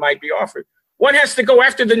interpretations that might be offered. One has to go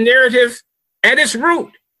after the narrative at its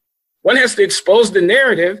root. One has to expose the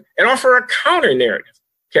narrative and offer a counter narrative.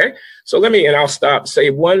 Okay, so let me, and I'll stop, say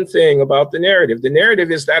one thing about the narrative. The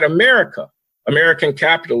narrative is that America, American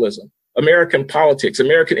capitalism, American politics,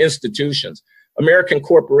 American institutions, American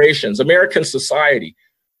corporations, American society,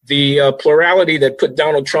 the plurality that put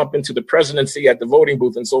Donald Trump into the presidency at the voting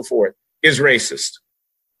booth and so forth is racist.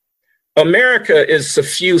 America is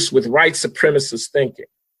suffused with white supremacist thinking.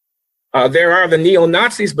 There are the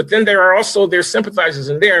neo-Nazis, but then there are also their sympathizers,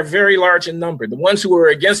 and they are very large in number. The ones who are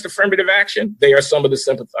against affirmative action, they are some of the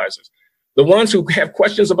sympathizers. The ones who have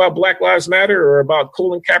questions about Black Lives Matter or about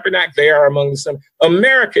Colin Kaepernick, they are among the sympathizers.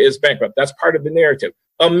 America is bankrupt. That's part of the narrative.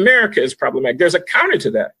 America is problematic. There's a counter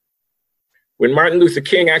to that. When Martin Luther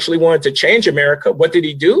King actually wanted to change America, what did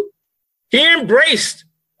he do? He embraced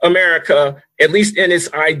America, at least in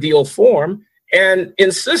its ideal form, and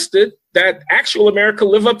insisted that actual America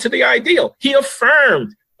live up to the ideal. He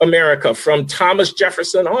affirmed America from Thomas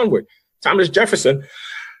Jefferson onward. Thomas Jefferson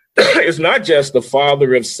is not just the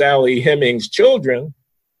father of Sally Hemings' children.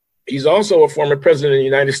 He's also a former president of the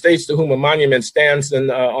United States to whom a monument stands on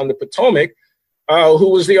the Potomac, who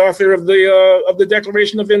was the author of the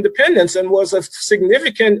Declaration of Independence and was a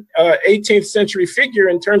significant 18th century figure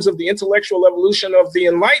in terms of the intellectual evolution of the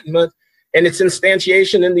Enlightenment and its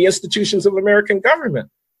instantiation in the institutions of American government.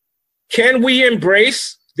 Can we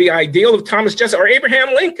embrace the ideal of Thomas Jefferson or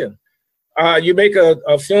Abraham Lincoln? You make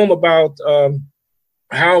a film about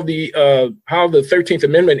how the 13th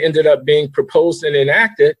Amendment ended up being proposed and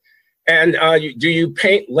enacted, and do you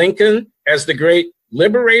paint Lincoln as the great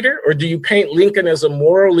liberator, or do you paint Lincoln as a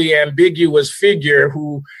morally ambiguous figure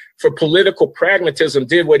who, for political pragmatism,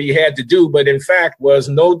 did what he had to do, but in fact was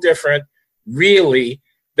no different, really,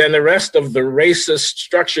 than the rest of the racist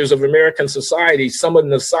structures of American society? Some in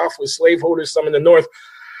the South were slaveholders, some in the North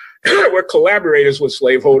were collaborators with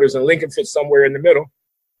slaveholders, and Lincoln fits somewhere in the middle.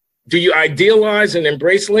 Do you idealize and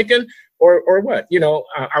embrace Lincoln, or what? You know,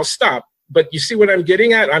 I'll stop. But you see what I'm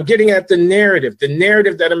getting at? I'm getting at the narrative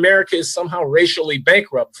that America is somehow racially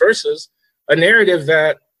bankrupt versus a narrative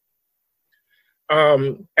that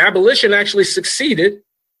abolition actually succeeded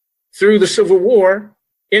through the Civil War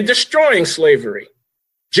in destroying slavery.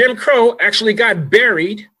 Jim Crow actually got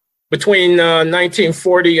buried between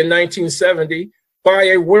 1940 and 1970 by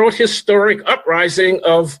a world historic uprising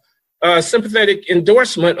of sympathetic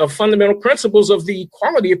endorsement of fundamental principles of the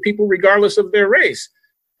equality of people regardless of their race.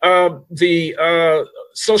 The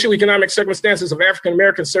socioeconomic circumstances of African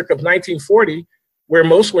Americans circa 1940, where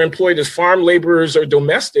most were employed as farm laborers or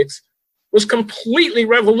domestics, was completely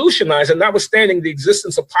revolutionized. And notwithstanding the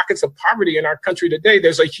existence of pockets of poverty in our country today,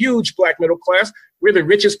 there's a huge Black middle class. We're the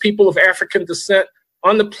richest people of African descent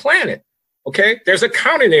on the planet. Okay, there's a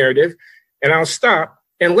counter narrative. and I'll stop,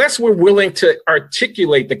 unless we're willing to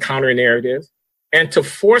articulate the counter narrative and to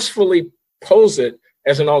forcefully pose it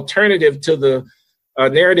as an alternative to the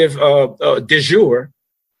narrative du jour,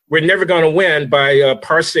 we're never going to win by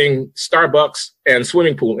parsing Starbucks and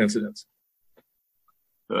swimming pool incidents.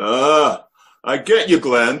 I get you,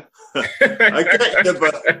 Glenn. I get you,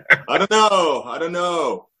 but I don't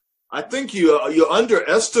know. I think you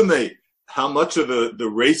underestimate how much of the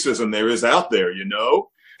racism there is out there, you know?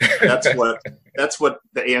 That's what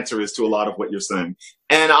the answer is to a lot of what you're saying.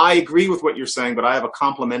 And I agree with what you're saying, but I have a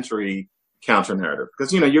complementary counter narrative.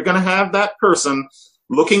 Because, you know, you're going to have that person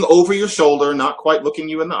looking over your shoulder, not quite looking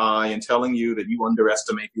you in the eye, and telling you that you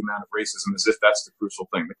underestimate the amount of racism as if that's the crucial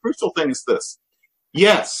thing. The crucial thing is this.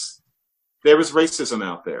 Yes, there is racism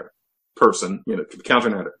out there. Person, you know, counter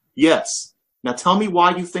narrative. Yes. Now tell me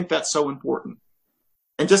why you think that's so important.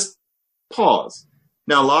 And just pause.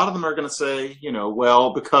 Now, a lot of them are going to say, you know,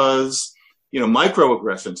 well, because, you know,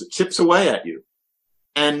 microaggressions, it chips away at you.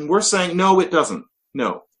 And we're saying, no, it doesn't.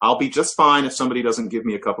 No, I'll be just fine if somebody doesn't give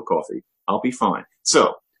me a cup of coffee. I'll be fine.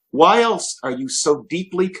 So why else are you so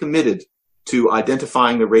deeply committed to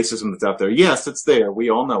identifying the racism that's out there? Yes, it's there. We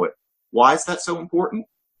all know it. Why is that so important?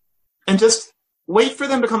 And just wait for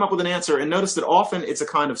them to come up with an answer, and notice that often it's a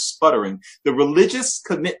kind of sputtering. The religious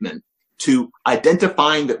commitment to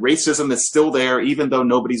identifying that racism is still there, even though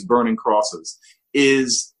nobody's burning crosses,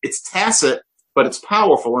 it's tacit, but it's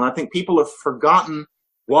powerful. And I think people have forgotten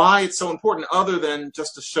why it's so important, other than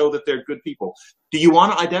just to show that they're good people. Do you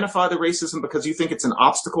want to identify the racism because you think it's an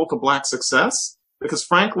obstacle to Black success? Because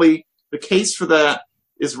frankly, the case for that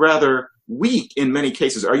is rather weak in many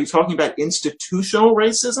cases. Are you talking about institutional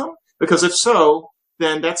racism? Because if so,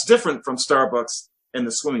 then that's different from Starbucks and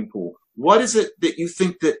the swimming pool. What is it that you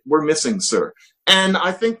think that we're missing, sir? And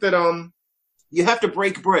I think that you have to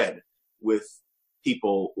break bread with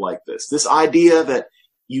people like this. This idea that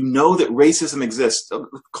you know that racism exists.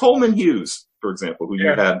 Coleman Hughes, for example, who you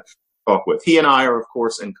had talked with, he and I are, of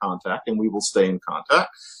course, in contact, and we will stay in contact.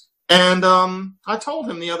 And I told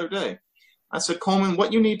him the other day, I said, Coleman,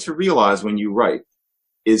 what you need to realize when you write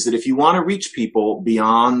is that if you want to reach people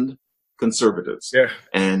beyond conservatives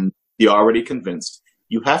and the already convinced,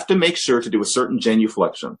 you have to make sure to do a certain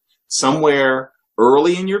genuflection. Somewhere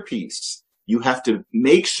early in your piece, you have to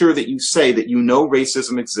make sure that you say that you know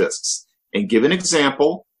racism exists and give an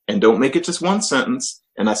example, and don't make it just one sentence.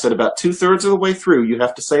 And I said about 2/3 of the way through, you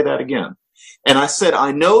have to say that again. And I said,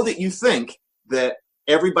 I know that you think that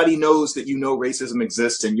everybody knows that you know racism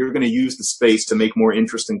exists and you're going to use the space to make more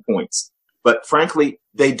interesting points. But frankly,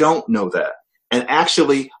 they don't know that. And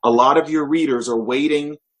actually, a lot of your readers are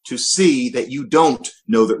waiting to see that you don't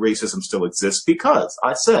know that racism still exists, because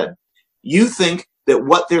I said, you think that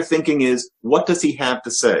what they're thinking is, what does he have to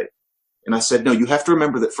say? And I said, no, you have to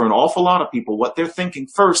remember that for an awful lot of people, what they're thinking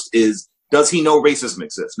first is, does he know racism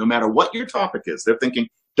exists? No matter what your topic is, they're thinking,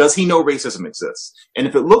 does he know racism exists? And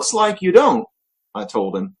if it looks like you don't, I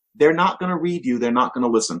told him, they're not going to read you. They're not going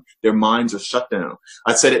to listen. Their minds are shut down.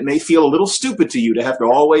 I said, it may feel a little stupid to you to have to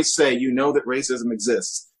always say, you know that racism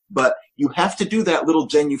exists, but you have to do that little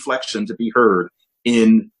genuflection to be heard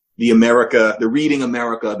in the reading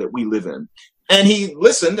America that we live in. And he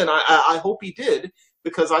listened, and I hope he did,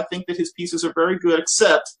 because I think that his pieces are very good,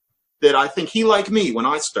 except that I think he, like me, when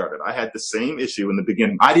I started, I had the same issue in the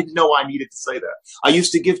beginning. I didn't know I needed to say that. I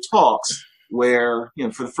used to give talks where, you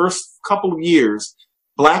know, for the first couple of years,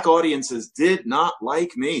 Black audiences did not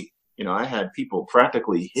like me. You know, I had people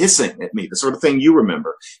practically hissing at me, the sort of thing you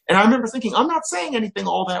remember. And I remember thinking, I'm not saying anything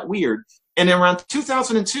all that weird. And around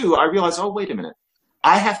 2002, I realized, oh, wait a minute.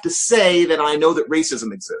 I have to say that I know that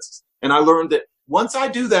racism exists. And I learned that once I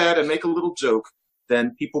do that and make a little joke,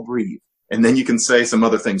 then people breathe. And then you can say some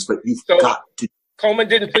other things, but you've got to. Coleman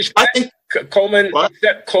didn't push back.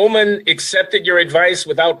 Coleman accepted your advice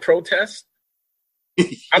without protest?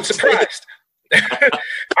 I'm surprised.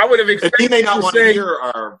 I would have expected he may not want to hear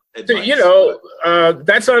our advice. You know,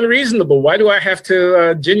 that's unreasonable. Why do I have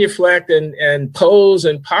to genuflect and pose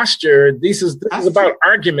and posture? This is about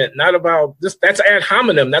argument, not about this. That's ad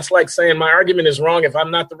hominem. That's like saying my argument is wrong if I'm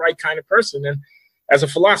not the right kind of person. And as a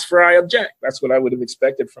philosopher, I object. That's what I would have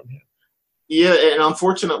expected from him. Yeah, and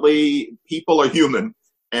unfortunately, people are human.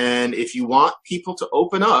 And if you want people to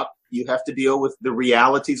open up, you have to deal with the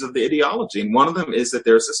realities of the ideology. And one of them is that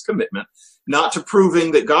there's this commitment not to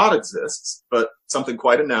proving that God exists, but something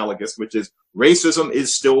quite analogous, which is racism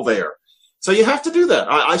is still there. So you have to do that.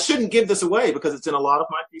 I shouldn't give this away because it's in a lot of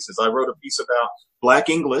my pieces. I wrote a piece about Black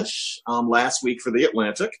English last week for The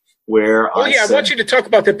Atlantic, where I want you to talk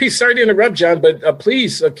about that piece. Sorry to interrupt, John, but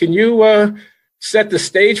please, can you set the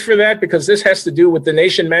stage for that? Because this has to do with the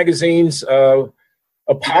Nation magazine's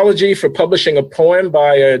apology for publishing a poem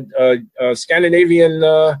by a Scandinavian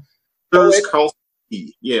poet.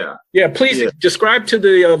 Yeah. Please describe to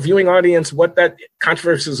the viewing audience what that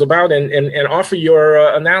controversy is about and offer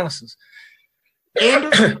your analysis.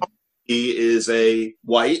 Anders He is a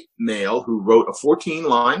white male who wrote a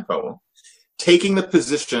 14-line poem taking the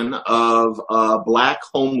position of a black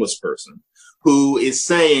homeless person who is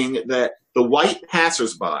saying that the white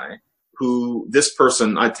passersby, who this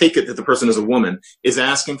person, I take it that the person is a woman, is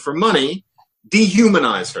asking for money,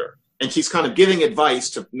 dehumanize her. And she's kind of giving advice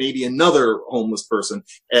to maybe another homeless person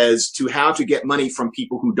as to how to get money from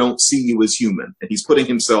people who don't see you as human. And he's putting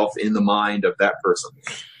himself in the mind of that person.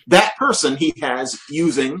 That person he has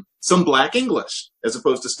using some black English as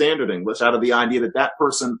opposed to standard English, out of the idea that that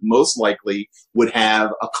person most likely would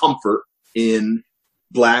have a comfort in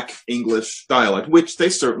black English dialect, which they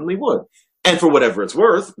certainly would. And for whatever it's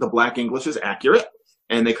worth, the black English is accurate.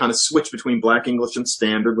 And they kind of switch between black English and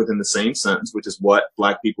standard within the same sentence, which is what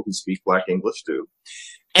black people who speak black English do.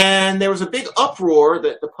 And there was a big uproar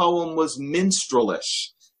that the poem was minstrelish,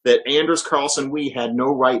 that Anders Carlson Wee had no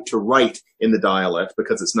right to write in the dialect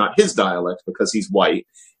because it's not his dialect, because he's white,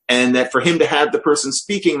 and that for him to have the person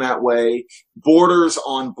speaking that way borders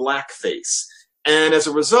on blackface. And as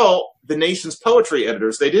a result, the Nation's poetry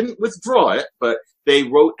editors, they didn't withdraw it, but they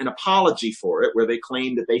wrote an apology for it where they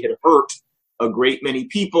claimed that they had hurt a great many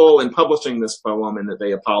people in publishing this poem and that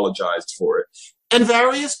they apologized for it. And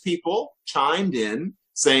various people chimed in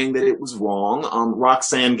saying that it was wrong.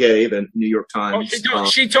 Roxane Gay, the New York Times.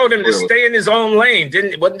 She told him to stay in his own lane,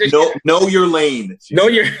 know your lane. Know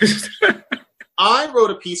your... I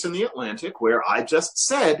wrote a piece in The Atlantic where I just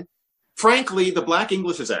said, frankly, the black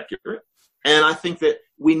English is accurate. And I think that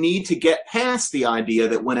we need to get past the idea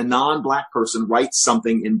that when a non-black person writes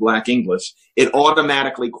something in black English, it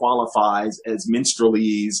automatically qualifies as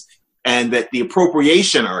minstrelese, and that the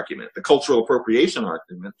appropriation argument, the cultural appropriation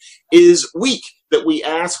argument, is weak, that we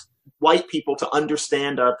ask white people to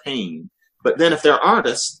understand our pain. But then if they're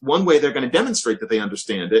artists, one way they're going to demonstrate that they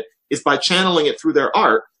understand it is by channeling it through their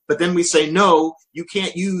art. But then we say, no, you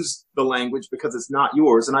can't use the language because it's not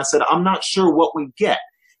yours. And I said, I'm not sure what we get.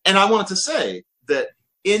 And I wanted to say that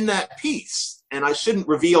in that piece, and I shouldn't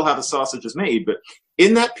reveal how the sausage is made, but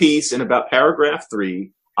in that piece, in about paragraph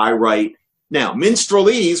 3, I write, now,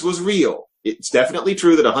 minstrelese was real. It's definitely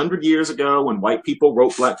true that 100 years ago, when white people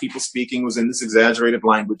wrote black people speaking was in this exaggerated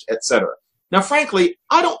language, etc. Now, frankly,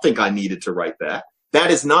 I don't think I needed to write that. That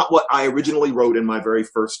is not what I originally wrote in my very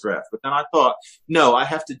first draft. But then I thought, no, I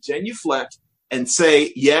have to genuflect and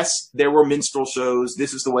say, yes, there were minstrel shows.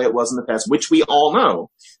 This is the way it was in the past, which we all know.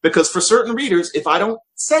 Because for certain readers, if I don't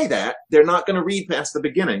say that, they're not going to read past the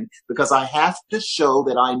beginning, because I have to show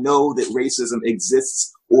that I know that racism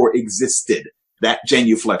exists or existed, that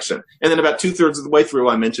genuflection. And then about 2/3 of the way through,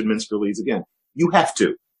 I mentioned minstrelese again. You have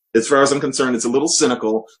to. As far as I'm concerned, it's a little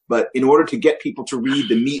cynical, but in order to get people to read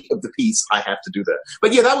the meat of the piece, I have to do that.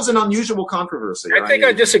 But yeah, that was an unusual controversy. I think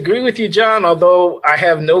I disagree with you, John, although I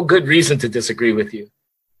have no good reason to disagree with you.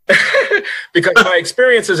 Because my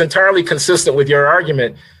experience is entirely consistent with your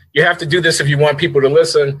argument. You have to do this if you want people to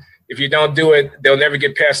listen. If you don't do it, they'll never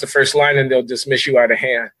get past the first line and they'll dismiss you out of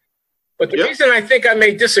hand. But the reason I think I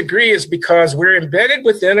may disagree is because we're embedded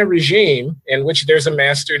within a regime in which there's a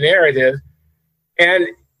master narrative. And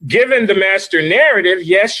given the master narrative,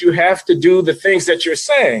 yes, you have to do the things that you're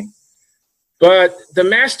saying. But the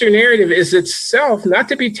master narrative is itself not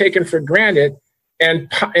to be taken for granted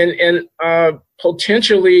and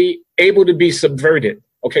potentially able to be subverted.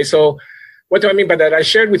 Okay, so what do I mean by that? I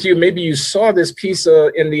shared with you, maybe you saw this piece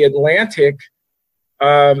in The Atlantic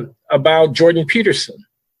about Jordan Peterson.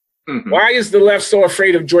 Mm-hmm. Why is the left so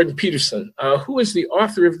afraid of Jordan Peterson? Who is the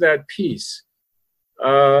author of that piece?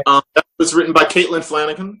 That was written by Caitlin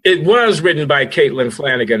Flanagan. It was written by Caitlin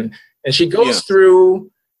Flanagan. And she goes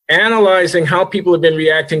through analyzing how people have been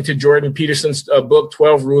reacting to Jordan Peterson's book,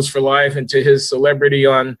 12 Rules for Life, and to his celebrity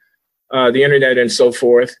on the internet and so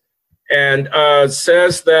forth. And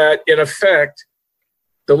says that, in effect,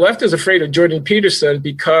 the left is afraid of Jordan Peterson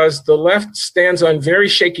because the left stands on very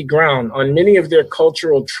shaky ground on many of their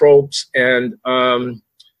cultural tropes and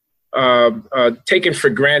taken for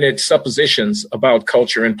granted suppositions about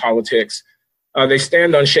culture and politics. They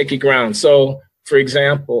stand on shaky ground. So, for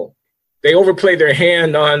example, they overplay their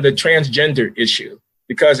hand on the transgender issue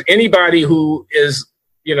because anybody who is,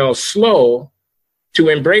 slow to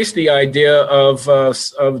embrace the idea of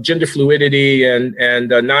gender fluidity and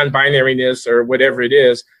non-binariness or whatever it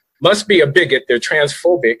is must be a bigot. They're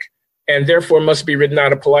transphobic and therefore must be written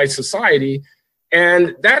out of polite society.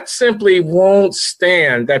 And that simply won't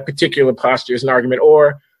stand, that particular posture as an argument.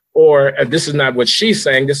 Or this is not what she's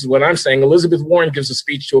saying, this is what I'm saying. Elizabeth Warren gives a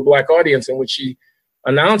speech to a Black audience in which she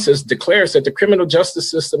declares that the criminal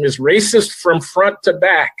justice system is racist from front to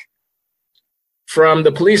back. From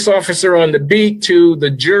the police officer on the beat to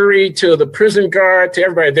the jury to the prison guard to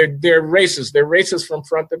everybody, they're racist. They're racist from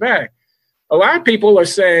front to back. A lot of people are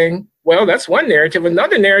saying, well, that's one narrative.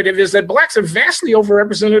 Another narrative is that Blacks are vastly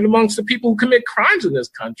overrepresented amongst the people who commit crimes in this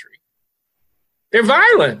country. They're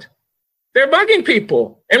violent. They're bugging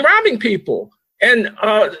people and robbing people. And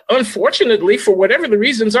unfortunately, for whatever the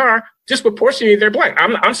reasons are, disproportionately, they're Black.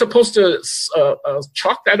 I'm supposed to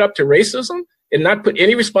chalk that up to racism and not put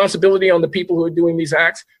any responsibility on the people who are doing these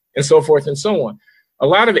acts, and so forth and so on. A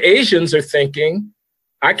lot of Asians are thinking,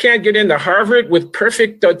 I can't get into Harvard with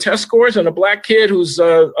perfect test scores, and a Black kid who's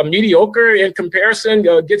a mediocre in comparison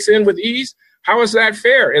gets in with ease. How is that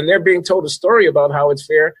fair? And they're being told a story about how it's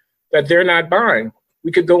fair that they're not buying.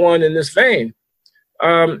 We could go on in this vein.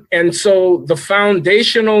 And so the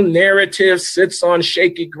foundational narrative sits on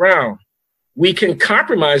shaky ground. We can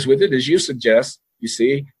compromise with it, as you suggest. You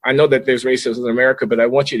see, I know that there's racism in America, but I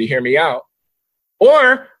want you to hear me out.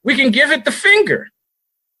 Or we can give it the finger.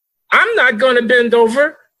 I'm not going to bend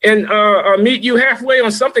over and meet you halfway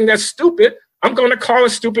on something that's stupid. I'm going to call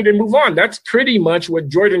it stupid and move on. That's pretty much what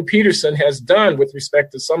Jordan Peterson has done with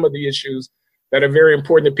respect to some of the issues that are very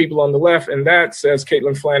important to people on the left. And that, says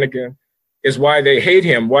Caitlin Flanagan, is why they hate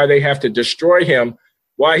him, why they have to destroy him,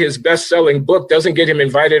 why his best-selling book doesn't get him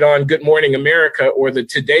invited on Good Morning America or the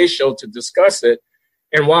Today Show to discuss it,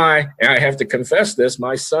 and why, and I have to confess this,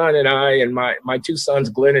 my son and I and my two sons,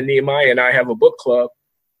 Glenn and Nehemiah, and I have a book club.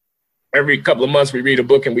 Every couple of months we read a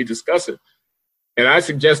book and we discuss it. And I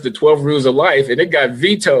suggested 12 Rules of Life, and it got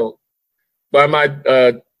vetoed by my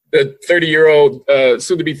 30-year-old,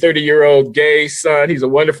 soon-to-be 30-year-old gay son. He's a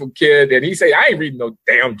wonderful kid. And he said, I ain't reading no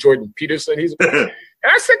damn Jordan Peterson. And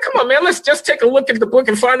I said, come on, man, let's just take a look at the book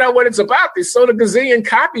and find out what it's about. They sold a gazillion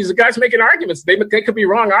copies. The guy's making arguments. They could be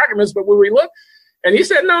wrong arguments, but when we look, and he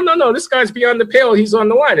said, no, this guy's beyond the pale. He's on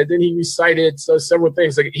the line. And then he recited several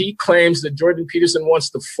things. Like, he claims that Jordan Peterson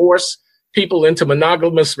wants to force people into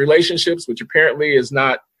monogamous relationships, which apparently is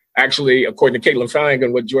not actually, according to Caitlin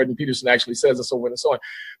Flanagan, what Jordan Peterson actually says, and so on and so on.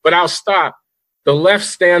 But I'll stop. The left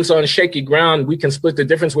stands on shaky ground. We can split the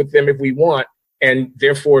difference with them if we want, and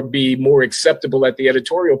therefore be more acceptable at the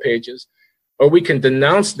editorial pages, or we can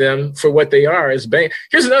denounce them for what they are as bang.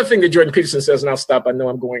 Here's another thing that Jordan Peterson says, and I'll stop. I know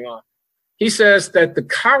I'm going on. He says that the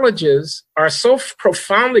colleges are so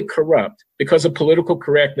profoundly corrupt because of political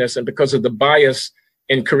correctness and because of the bias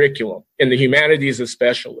in curriculum, in the humanities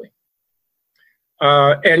especially.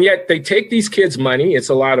 And yet they take these kids' money. It's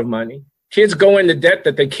a lot of money. Kids go into debt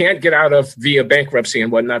that they can't get out of via bankruptcy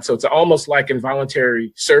and whatnot. So it's almost like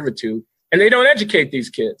involuntary servitude. And they don't educate these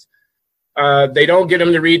kids. They don't get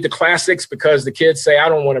them to read the classics because the kids say, I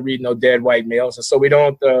don't want to read no dead white males. And so we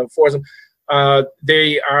don't force them.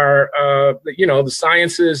 They are, the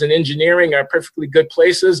sciences and engineering are perfectly good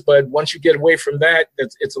places. But once you get away from that,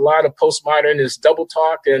 it's a lot of postmodernist double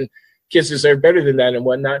talk, and kids deserve better than that and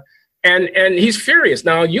whatnot. And he's furious.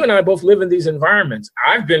 Now, you and I both live in these environments.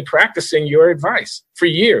 I've been practicing your advice for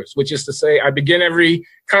years, which is to say, I begin every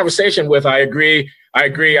conversation with, I agree,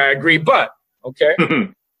 but, okay?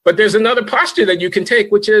 But there's another posture that you can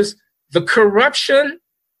take, which is the corruption,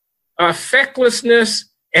 fecklessness,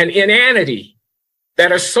 and inanity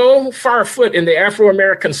that are so far afoot in the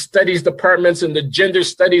Afro-American studies departments and the gender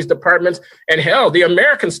studies departments, and hell, the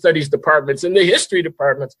American studies departments and the history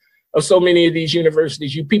departments of so many of these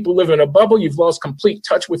universities. You people live in a bubble. You've lost complete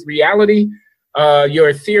touch with reality.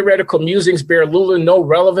 Your theoretical musings bear little or no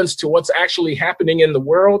relevance to what's actually happening in the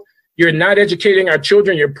world. You're not educating our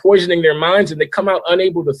children. You're poisoning their minds, and they come out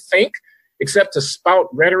unable to think except to spout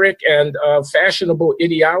rhetoric and fashionable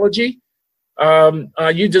ideology.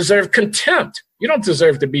 You deserve contempt. You don't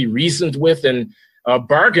deserve to be reasoned with and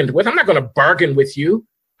bargained with. I'm not going to bargain with you.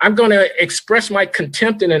 I'm going to express my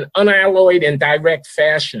contempt in an unalloyed and direct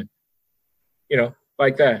fashion,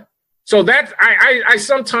 like that. So that I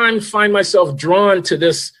sometimes find myself drawn to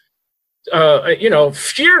this,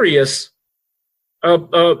 furious,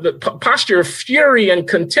 the posture of fury and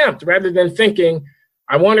contempt, rather than thinking,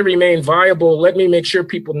 I want to remain viable. Let me make sure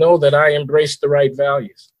people know that I embrace the right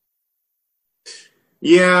values.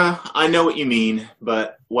 Yeah, I know what you mean,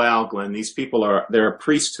 but wow, Glenn, these people they're a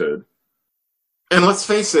priesthood. And let's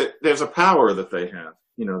face it, there's a power that they have.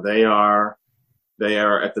 They are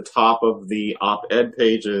at the top of the op-ed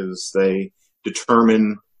pages. They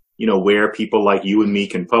determine, where people like you and me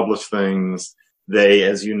can publish things. They,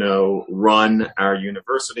 as you know, run our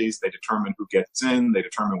universities. They determine who gets in. They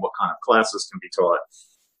determine what kind of classes can be taught.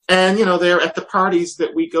 And, you know, they're at the parties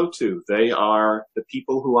that we go to. They are the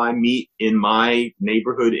people who I meet in my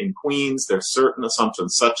neighborhood in Queens. There's certain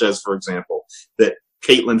assumptions, such as, for example, that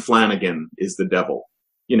Caitlin Flanagan is the devil.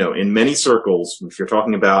 You know, in many circles, if you're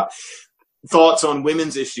talking about thoughts on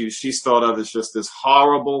women's issues, she's thought of as just this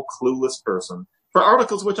horrible, clueless person for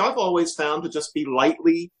articles which I've always found to just be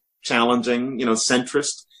lightly challenging, you know,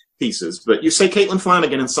 centrist pieces. But you say Caitlin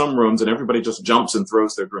Flanagan in some rooms and everybody just jumps and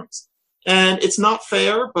throws their drinks. And it's not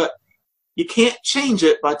fair, but you can't change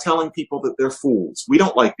it by telling people that they're fools. We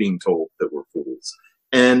don't like being told that we're fools.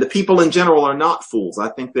 And the people in general are not fools. I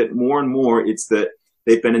think that more and more it's that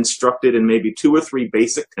they've been instructed in maybe 2 or 3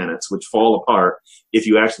 basic tenets which fall apart if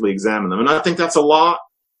you actually examine them. And I think that's a lot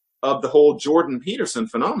of the whole Jordan Peterson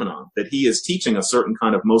phenomenon, that he is teaching a certain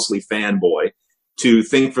kind of mostly fanboy to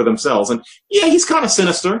think for themselves. And yeah, he's kind of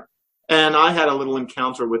sinister. And I had a little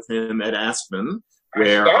encounter with him at Aspen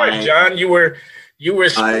where John, you were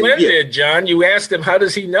splendid, John. You asked him, how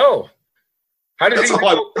does he know? How does he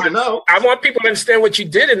know? I know. I want people to understand what you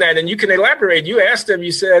did in that, and you can elaborate. You asked him,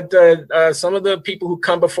 you said some of the people who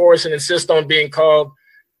come before us and insist on being called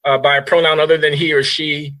by a pronoun other than he or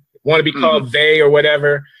she, want to be called they or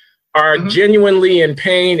whatever, are genuinely in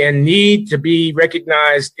pain and need to be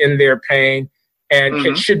recognized in their pain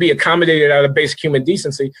and should be accommodated out of basic human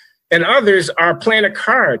decency. And others are playing a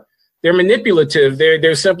card. They're manipulative.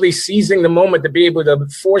 They're simply seizing the moment to be able to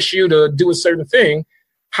force you to do a certain thing.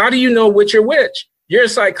 How do you know which are which? You're a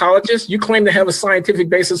psychologist. You claim to have a scientific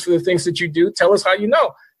basis for the things that you do. Tell us how you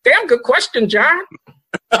know. Damn good question, John.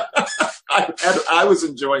 I was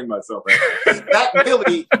enjoying myself. That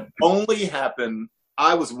really only happened.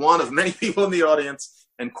 I was one of many people in the audience,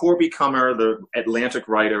 and Corby Kummer, the Atlantic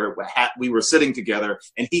writer, we were sitting together,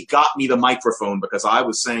 and he got me the microphone because I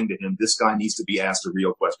was saying to him, this guy needs to be asked a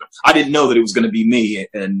real question. I didn't know that it was going to be me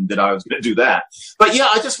and that I was going to do that. But yeah,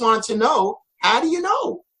 I just wanted to know, how do you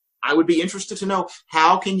know? I would be interested to know,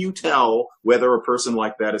 how can you tell whether a person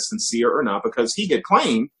like that is sincere or not? Because he had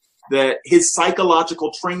claimed that his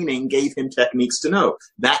psychological training gave him techniques to know.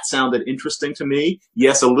 That sounded interesting to me.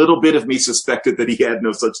 Yes, a little bit of me suspected that he had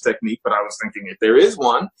no such technique, but I was thinking if there is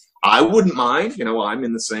one, I wouldn't mind. You know, I'm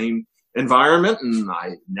in the same environment, and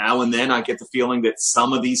now and then I get the feeling that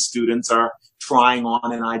some of these students are trying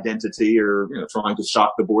on an identity or, you know, trying to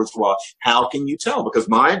shock the bourgeois. How can you tell? Because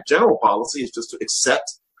my general policy is just to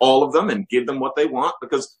accept all of them and give them what they want,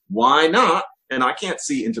 because why not? And I can't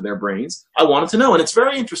see into their brains. I wanted to know. And it's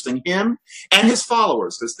very interesting, him and his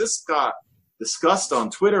followers, because this got discussed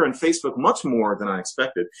on Twitter and Facebook much more than I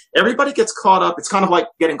expected. Everybody gets caught up. It's kind of like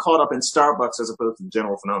getting caught up in Starbucks as opposed to the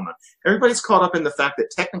general phenomenon. Everybody's caught up in the fact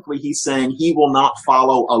that technically he's saying he will not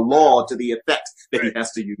follow a law to the effect that he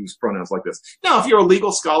has to use pronouns like this. Now, if you're a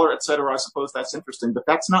legal scholar, et cetera, I suppose that's interesting, but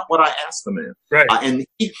that's not what I asked the man. Right. And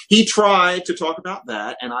he tried to talk about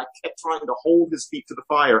that, and I kept trying to hold his feet to the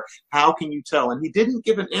fire. How can you tell? And he didn't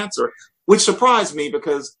give an answer, which surprised me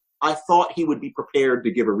because I thought he would be prepared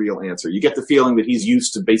to give a real answer. You get the feeling that he's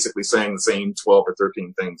used to basically saying the same 12 or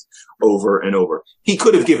 13 things over and over. He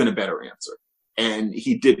could have given a better answer, and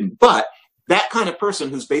he didn't. But that kind of person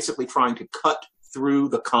who's basically trying to cut through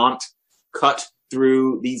the Kant, cut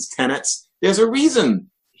through these tenets, there's a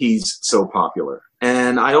reason he's so popular.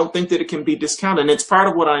 And I don't think that it can be discounted. And it's part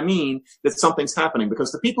of what I mean that something's happening,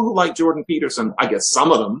 because the people who like Jordan Peterson, I guess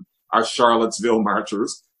some of them are Charlottesville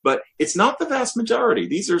marchers, but it's not the vast majority.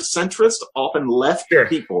 These are centrist, often left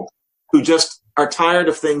people who just are tired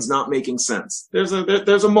of things not making sense. There's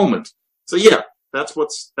a moment. So yeah, that's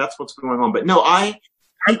what's going on. But no,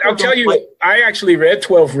 I'll tell you, I actually read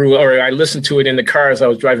 12 Rules, or I listened to it in the car as I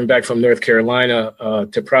was driving back from North Carolina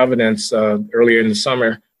to Providence earlier in the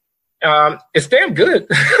summer. It's damn good.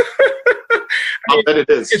 I bet it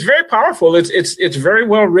is. It's very powerful. It's very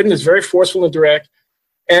well written. It's very forceful and direct.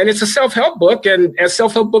 And it's a self-help book, and as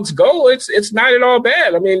self-help books go, it's not at all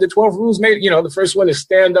bad. I mean, the 12 Rules the first one is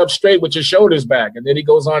stand up straight with your shoulders back, and then he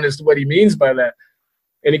goes on as to what he means by that.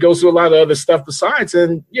 And he goes through a lot of other stuff besides,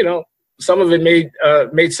 and some of it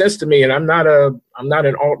made sense to me, and I'm not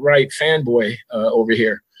an alt-right fanboy over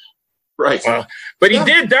here. Right. But he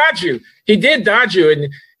did dodge you. He did dodge you,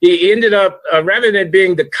 and he ended up, rather than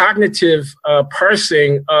being the cognitive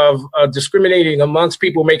parsing of discriminating amongst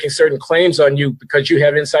people making certain claims on you because you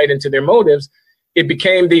have insight into their motives, it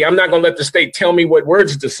became I'm not going to let the state tell me what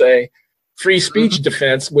words to say, free speech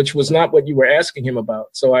defense, which was not what you were asking him about.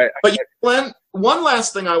 So But Glenn, one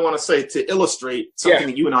last thing I want to say to illustrate something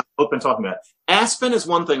that you and I have both been talking about. Aspen is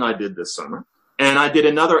one thing I did this summer. And I did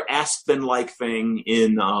another Aspen-like thing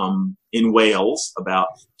in Wales about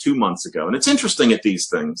 2 months ago. And it's interesting at these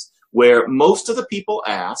things where most of the people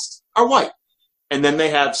asked are white. And then they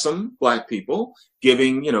have some black people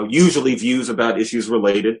giving, usually views about issues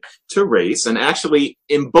related to race. And actually,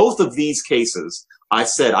 in both of these cases, I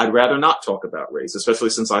said I'd rather not talk about race, especially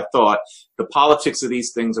since I thought the politics of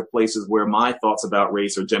these things are places where my thoughts about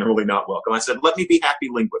race are generally not welcome. I said, let me be happy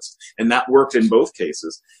linguist. And that worked in both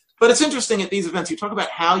cases. But it's interesting at these events, you talk about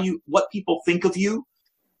what people think of you.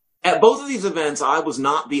 At both of these events, I was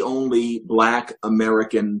not the only Black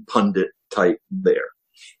American pundit type there.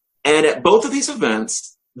 And at both of these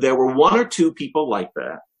events, there were one or two people like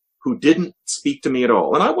that who didn't speak to me at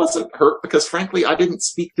all. And I wasn't hurt because, frankly, I didn't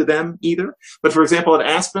speak to them either. But, for example, at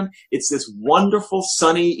Aspen, it's this wonderful,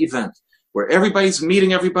 sunny event where everybody's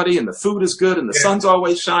meeting everybody and the food is good and the sun's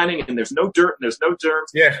always shining and there's no dirt and there's no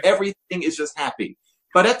germs. Yeah. Everything is just happy.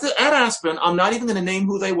 But at Aspen, I'm not even going to name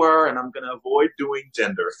who they were, and I'm going to avoid doing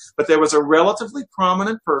gender. But there was a relatively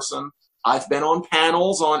prominent person. I've been on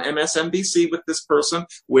panels on MSNBC with this person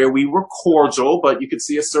where we were cordial, but you could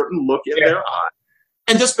see a certain look in their eye.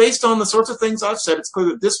 And just based on the sorts of things I've said, it's clear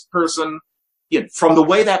that this person, from the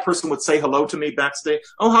way that person would say hello to me backstage,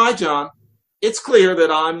 oh, hi, John. It's clear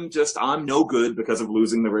that I'm no good because of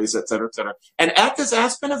losing the race, et cetera, et cetera. And at this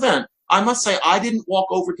Aspen event, I must say I didn't walk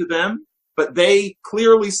over to them, but they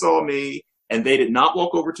clearly saw me, and they did not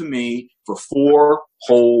walk over to me for 4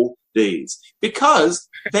 whole days because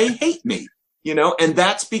they hate me, and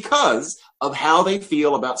that's because of how they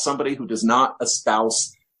feel about somebody who does not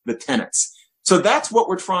espouse the tenets. So that's what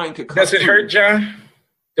we're trying to cut Does it hurt, John?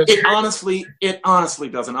 It honestly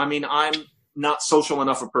doesn't. I mean, I'm not social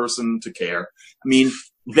enough a person to care. I mean,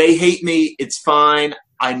 they hate me. It's fine.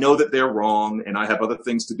 I know that they're wrong and I have other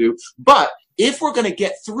things to do. But if we're going to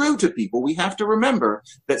get through to people, we have to remember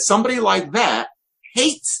that somebody like that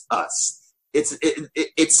hates us.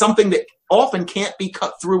 It's something that often can't be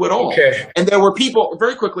cut through at all. Okay. And there were people,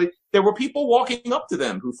 very quickly, walking up to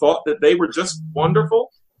them who thought that they were just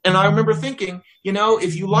wonderful. And I remember thinking,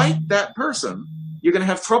 if you like that person, you're going to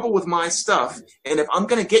have trouble with my stuff. And if I'm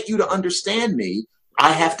going to get you to understand me,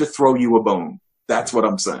 I have to throw you a bone. That's what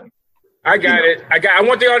I'm saying. I got it. I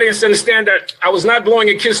want the audience to understand that I was not blowing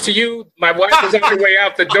a kiss to you. My wife was on her way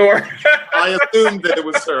out the door. I assumed that it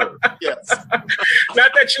was her. Yes.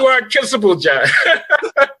 Not that you aren't kissable, John.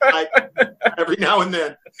 Every now and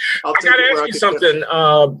then. I got to ask you something.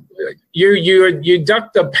 You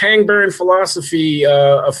ducked the Pangburn philosophy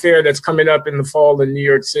affair that's coming up in the fall in New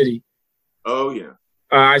York City. Oh, yeah.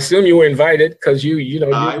 I assume you were invited because you're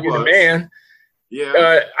the man.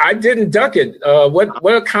 Yeah. I didn't duck it.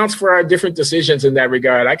 What accounts for our different decisions in that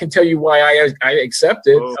regard? I can tell you why I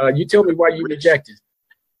accepted. You tell me why you rejected.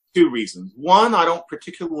 2 reasons. One, I don't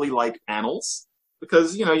particularly like panels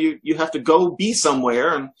because, you have to go be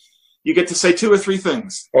somewhere and you get to say 2 or 3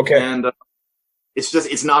 things. Okay. And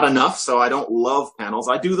it's not enough. So I don't love panels.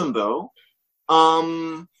 I do them though.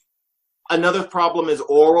 Another problem is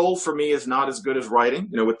oral for me is not as good as writing,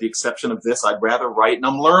 with the exception of this. I'd rather write. And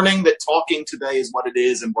I'm learning that talking today is what it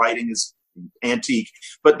is and writing is antique.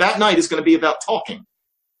 But that night is going to be about talking.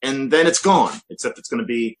 And then it's gone, except it's going to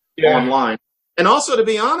be online. And also, to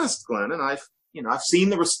be honest, Glenn, and I've seen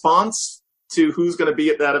the response to who's going to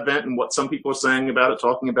be at that event and what some people are saying about it,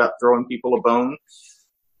 talking about throwing people a bone.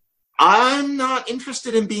 I'm not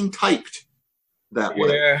interested in being typed that way.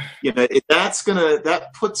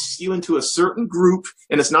 That puts you into a certain group,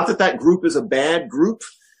 and it's not that group is a bad group,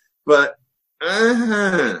 but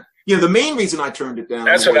the main reason I turned it down.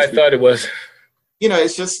 That's what I thought it was.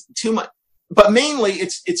 It's just too much. But mainly,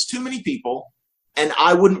 it's too many people, and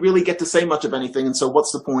I wouldn't really get to say much of anything. And so,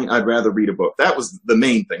 what's the point? I'd rather read a book. That was the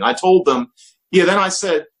main thing. I told them. Then I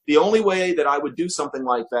said the only way that I would do something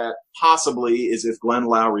like that possibly is if Glenn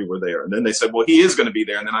Loury were there. And then they said, well, he is going to be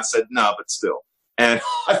there. And then I said, no, but still. And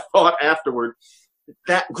I thought afterward,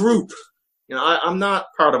 that group, I'm not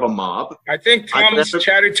part of a mob. I think Thomas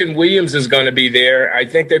Chatterton Williams is going to be there. I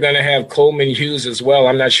think they're going to have Coleman Hughes as well.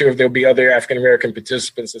 I'm not sure if there'll be other African-American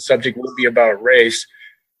participants. The subject will be about race.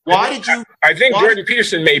 I think Jordan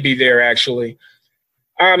Peterson may be there, actually.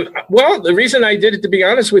 Well, the reason I did it, to be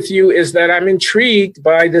honest with you, is that I'm intrigued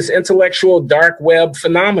by this intellectual dark web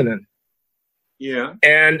phenomenon. Yeah.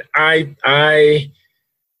 And I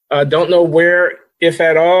don't know where, if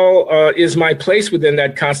at all, is my place within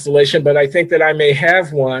that constellation, but I think that I may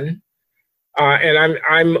have one. And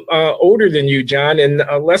I'm older than you, John, and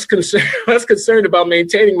less concerned about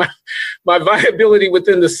maintaining my viability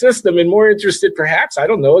within the system, and more interested, perhaps, I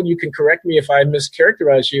don't know, you can correct me if I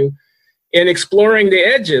mischaracterize you, in exploring the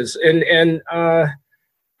edges. And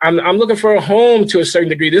I'm looking for a home to a certain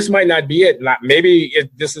degree. This might not be it.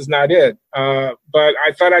 This is not it. But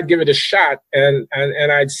I thought I'd give it a shot and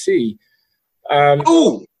I'd see.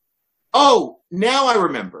 Oh, now I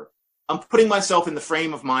remember. I'm putting myself in the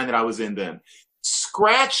frame of mind that I was in then.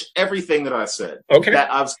 Scratch everything that I said. Okay.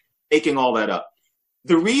 That I was making all that up.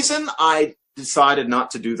 The reason I decided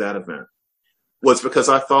not to do that event was because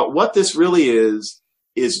I thought what this really is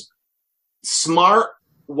smart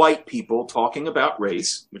white people talking about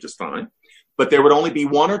race, which is fine, but there would only be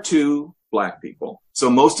one or two black people. So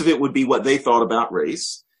most of it would be what they thought about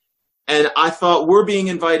race. And I thought we're being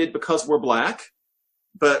invited because we're black,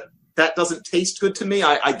 but that doesn't taste good to me.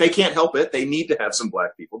 They can't help it. They need to have some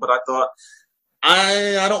black people. But I thought,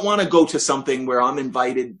 I don't want to go to something where I'm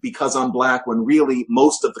invited because I'm black when really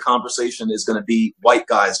most of the conversation is going to be white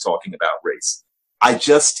guys talking about race. I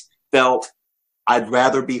just felt I'd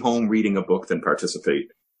rather be home reading a book than participate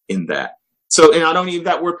in that. So, and I don't even,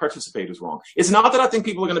 that word participate is wrong. It's not that I think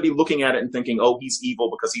people are going to be looking at it and thinking, oh, he's evil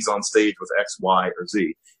because he's on stage with X, Y, or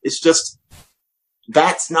Z. It's just,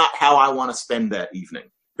 that's not how I want to spend that evening.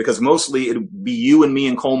 Because mostly it'll be you and me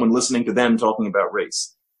and Coleman listening to them talking about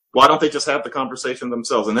race. Why don't they just have the conversation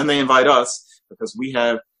themselves? And then they invite us because we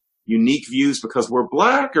have unique views because we're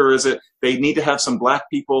black, or is it they need to have some black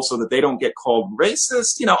people so that they don't get called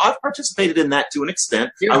racist? You know, I've participated in that to an extent.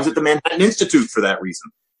 Yeah. I was at the Manhattan Institute for that reason.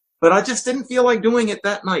 But I just didn't feel like doing it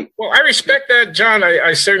that night. Well, I respect that, John.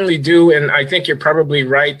 I certainly do. And I think you're probably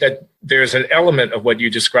right that there's an element of what you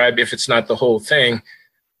described, if it's not the whole thing.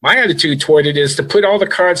 My attitude toward it is to put all the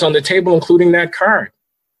cards on the table, including that card.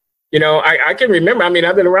 You know, I can remember, I mean,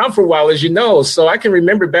 I've been around for a while, as you know, so I can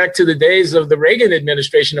remember back to the days of the Reagan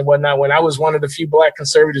administration and whatnot, when I was one of the few black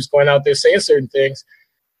conservatives going out there saying certain things.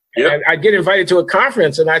 Yep. And I'd get invited to a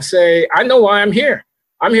conference and I'd say, I know why I'm here.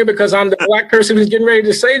 I'm here because I'm the black person who's getting ready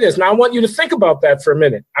to say this. Now, I want you to think about that for a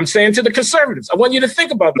minute. I'm saying to the conservatives, I want you to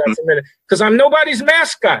think about that for a minute, because I'm nobody's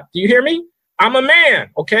mascot. Do you hear me? I'm a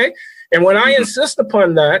man, okay? And when I insist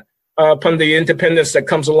upon that, upon the independence that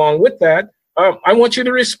comes along with that, I want you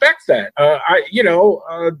to respect that.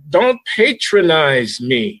 Don't patronize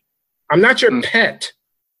me. I'm not your pet,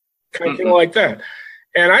 kind of thing like that.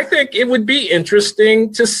 And I think it would be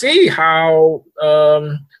interesting to see how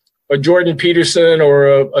a Jordan Peterson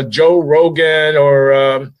or a Joe Rogan or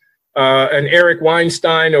an Eric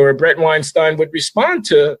Weinstein or a Brett Weinstein would respond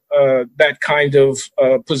to that kind of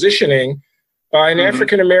positioning by an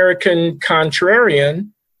African-American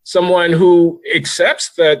contrarian, someone who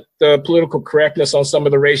accepts that the political correctness on some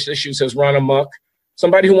of the race issues has run amok,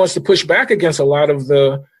 somebody who wants to push back against a lot of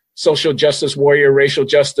the social justice warrior, racial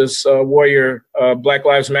justice warrior, Black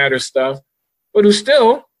Lives Matter stuff, but who's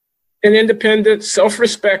still an independent,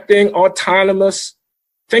 self-respecting, autonomous,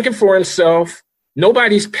 thinking for himself,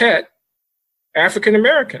 nobody's pet,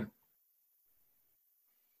 African-American.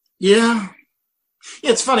 Yeah.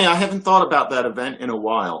 It's funny. I haven't thought about that event in a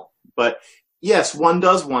while, but yes, one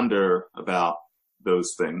does wonder about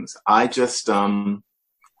those things. I just,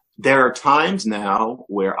 there are times now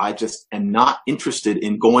where I just am not interested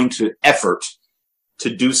in going to effort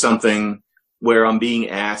to do something where I'm being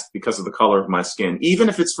asked because of the color of my skin, even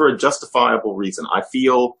if it's for a justifiable reason. I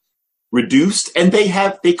feel reduced, and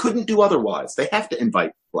they couldn't do otherwise. They have to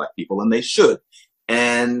invite black people, and they should.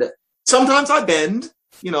 And sometimes I bend,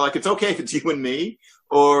 like it's okay if it's you and me,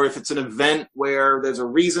 or if it's an event where there's a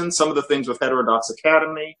reason, some of the things with Heterodox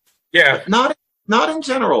Academy. Yeah. But not in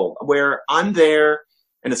general, where I'm there,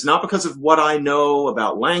 and it's not because of what I know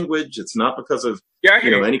about language. It's not because of, I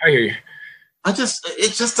hear you. It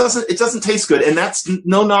just doesn't taste good. And that's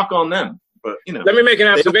no knock on them. But, Let me make an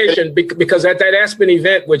observation, because at that Aspen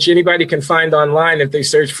event, which anybody can find online if they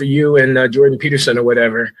search for you and Jordan Peterson or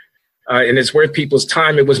whatever, and it's worth people's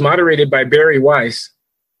time, it was moderated by Barry Weiss,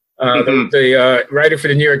 the writer for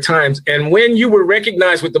the New York Times. And when you were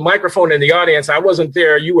recognized with the microphone in the audience, I wasn't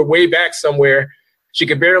there. You were way back somewhere. She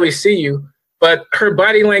could barely see you. But her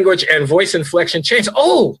body language and voice inflection changed.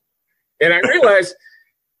 Oh, and I realized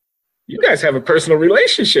you guys have a personal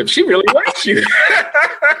relationship. She really likes you.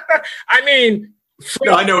 I mean,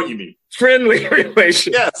 no, I know what you mean. Friendly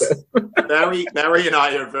relationship. Yes, Barry and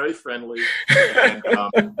I are very friendly. And,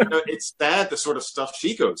 it's sad the sort of stuff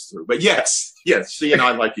she goes through. But yes, she and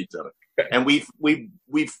I like each other. And we've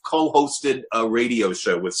co-hosted a radio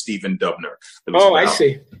show with Stephen Dubner. I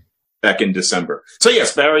see. Back in December. So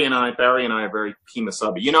yes, Barry and I are very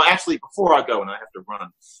Kemosabe. Actually, before I go, and I have to run,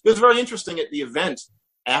 it was very interesting at the event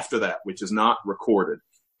after that, which is not recorded.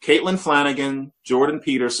 Caitlin Flanagan, Jordan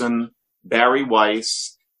Peterson, Barry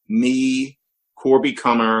Weiss, me, Corby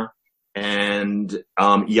Kummer, and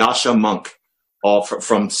Yasha Monk all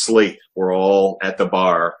from Slate were all at the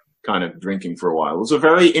bar kind of drinking for a while. It was a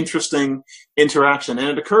very interesting interaction. And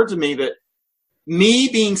it occurred to me that me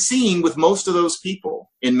being seen with most of those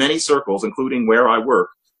people in many circles, including where I work,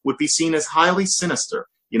 would be seen as highly sinister.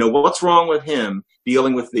 You know, what's wrong with him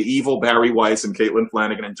dealing with the evil Barry Weiss and Caitlin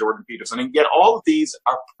Flanagan and Jordan Peterson? And yet all of these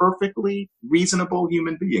are perfectly reasonable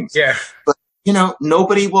human beings. Yeah. But, you know,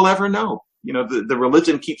 nobody will ever know. You know, the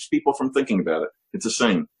religion keeps people from thinking about it. It's a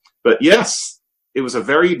shame. But yes, it was a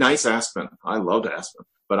very nice Aspen. I loved Aspen.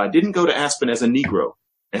 But I didn't go to Aspen as a Negro.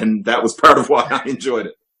 And that was part of why I enjoyed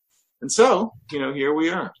it. And so, you know, here we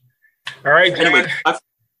are. All right, John. Anyway,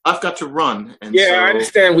 I've got to run. And yeah, so I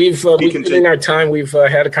understand. We've put in our time. We've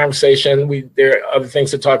had a conversation. There are other things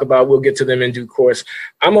to talk about. We'll get to them in due course.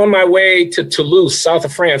 I'm on my way to Toulouse, south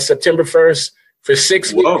of France, September 1st for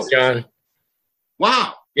 6 weeks, John.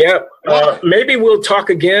 Wow. Yep. Maybe we'll talk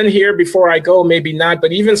again here before I go, maybe not.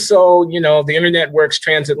 But even so, you know, the internet works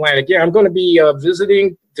transatlantic. Yeah, I'm going to be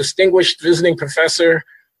distinguished visiting professor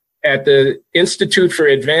at the Institute for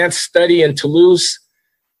Advanced Study in Toulouse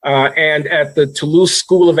and at the Toulouse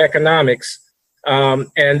School of Economics.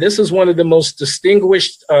 And this is one of the most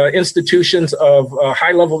distinguished institutions of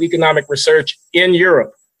high-level economic research in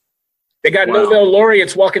Europe. They got Nobel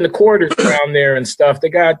laureates walking the corridors around there and stuff. They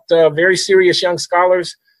got very serious young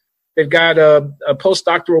scholars. They've got a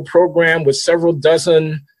postdoctoral program with several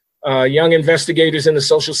dozen young investigators in the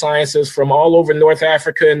social sciences from all over North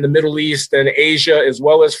Africa and the Middle East and Asia, as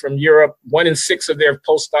well as from Europe. 1 in 6 of their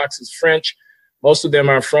postdocs is French. Most of them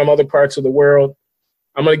are from other parts of the world.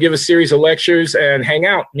 I'm going to give a series of lectures and hang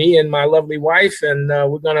out, me and my lovely wife, and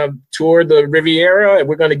we're going to tour the Riviera, and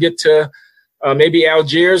we're going to get to maybe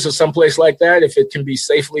Algiers or someplace like that, if it can be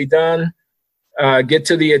safely done. Get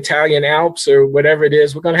to the Italian Alps or whatever it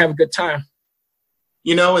is. We're going to have a good time.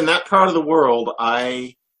 You know, in that part of the world,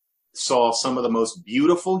 I saw some of the most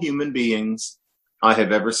beautiful human beings I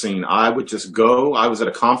have ever seen. I would just go. I was at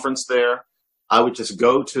a conference there. I would just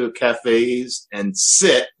go to cafes and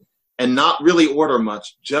sit and not really order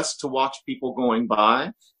much, just to watch people going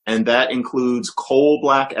by. And that includes coal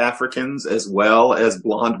black Africans as well as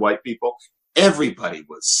blonde white people. Everybody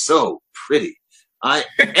was so pretty. I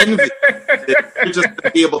envy just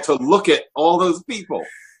to be able to look at all those people,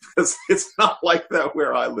 because it's not like that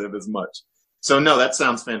where I live as much. So no, that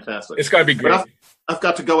sounds fantastic. It's got to be great. But I've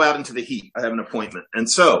got to go out into the heat. I have an appointment. And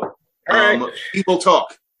so all right. People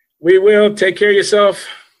talk. We will. Take care of yourself.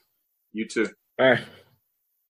 You too. Bye.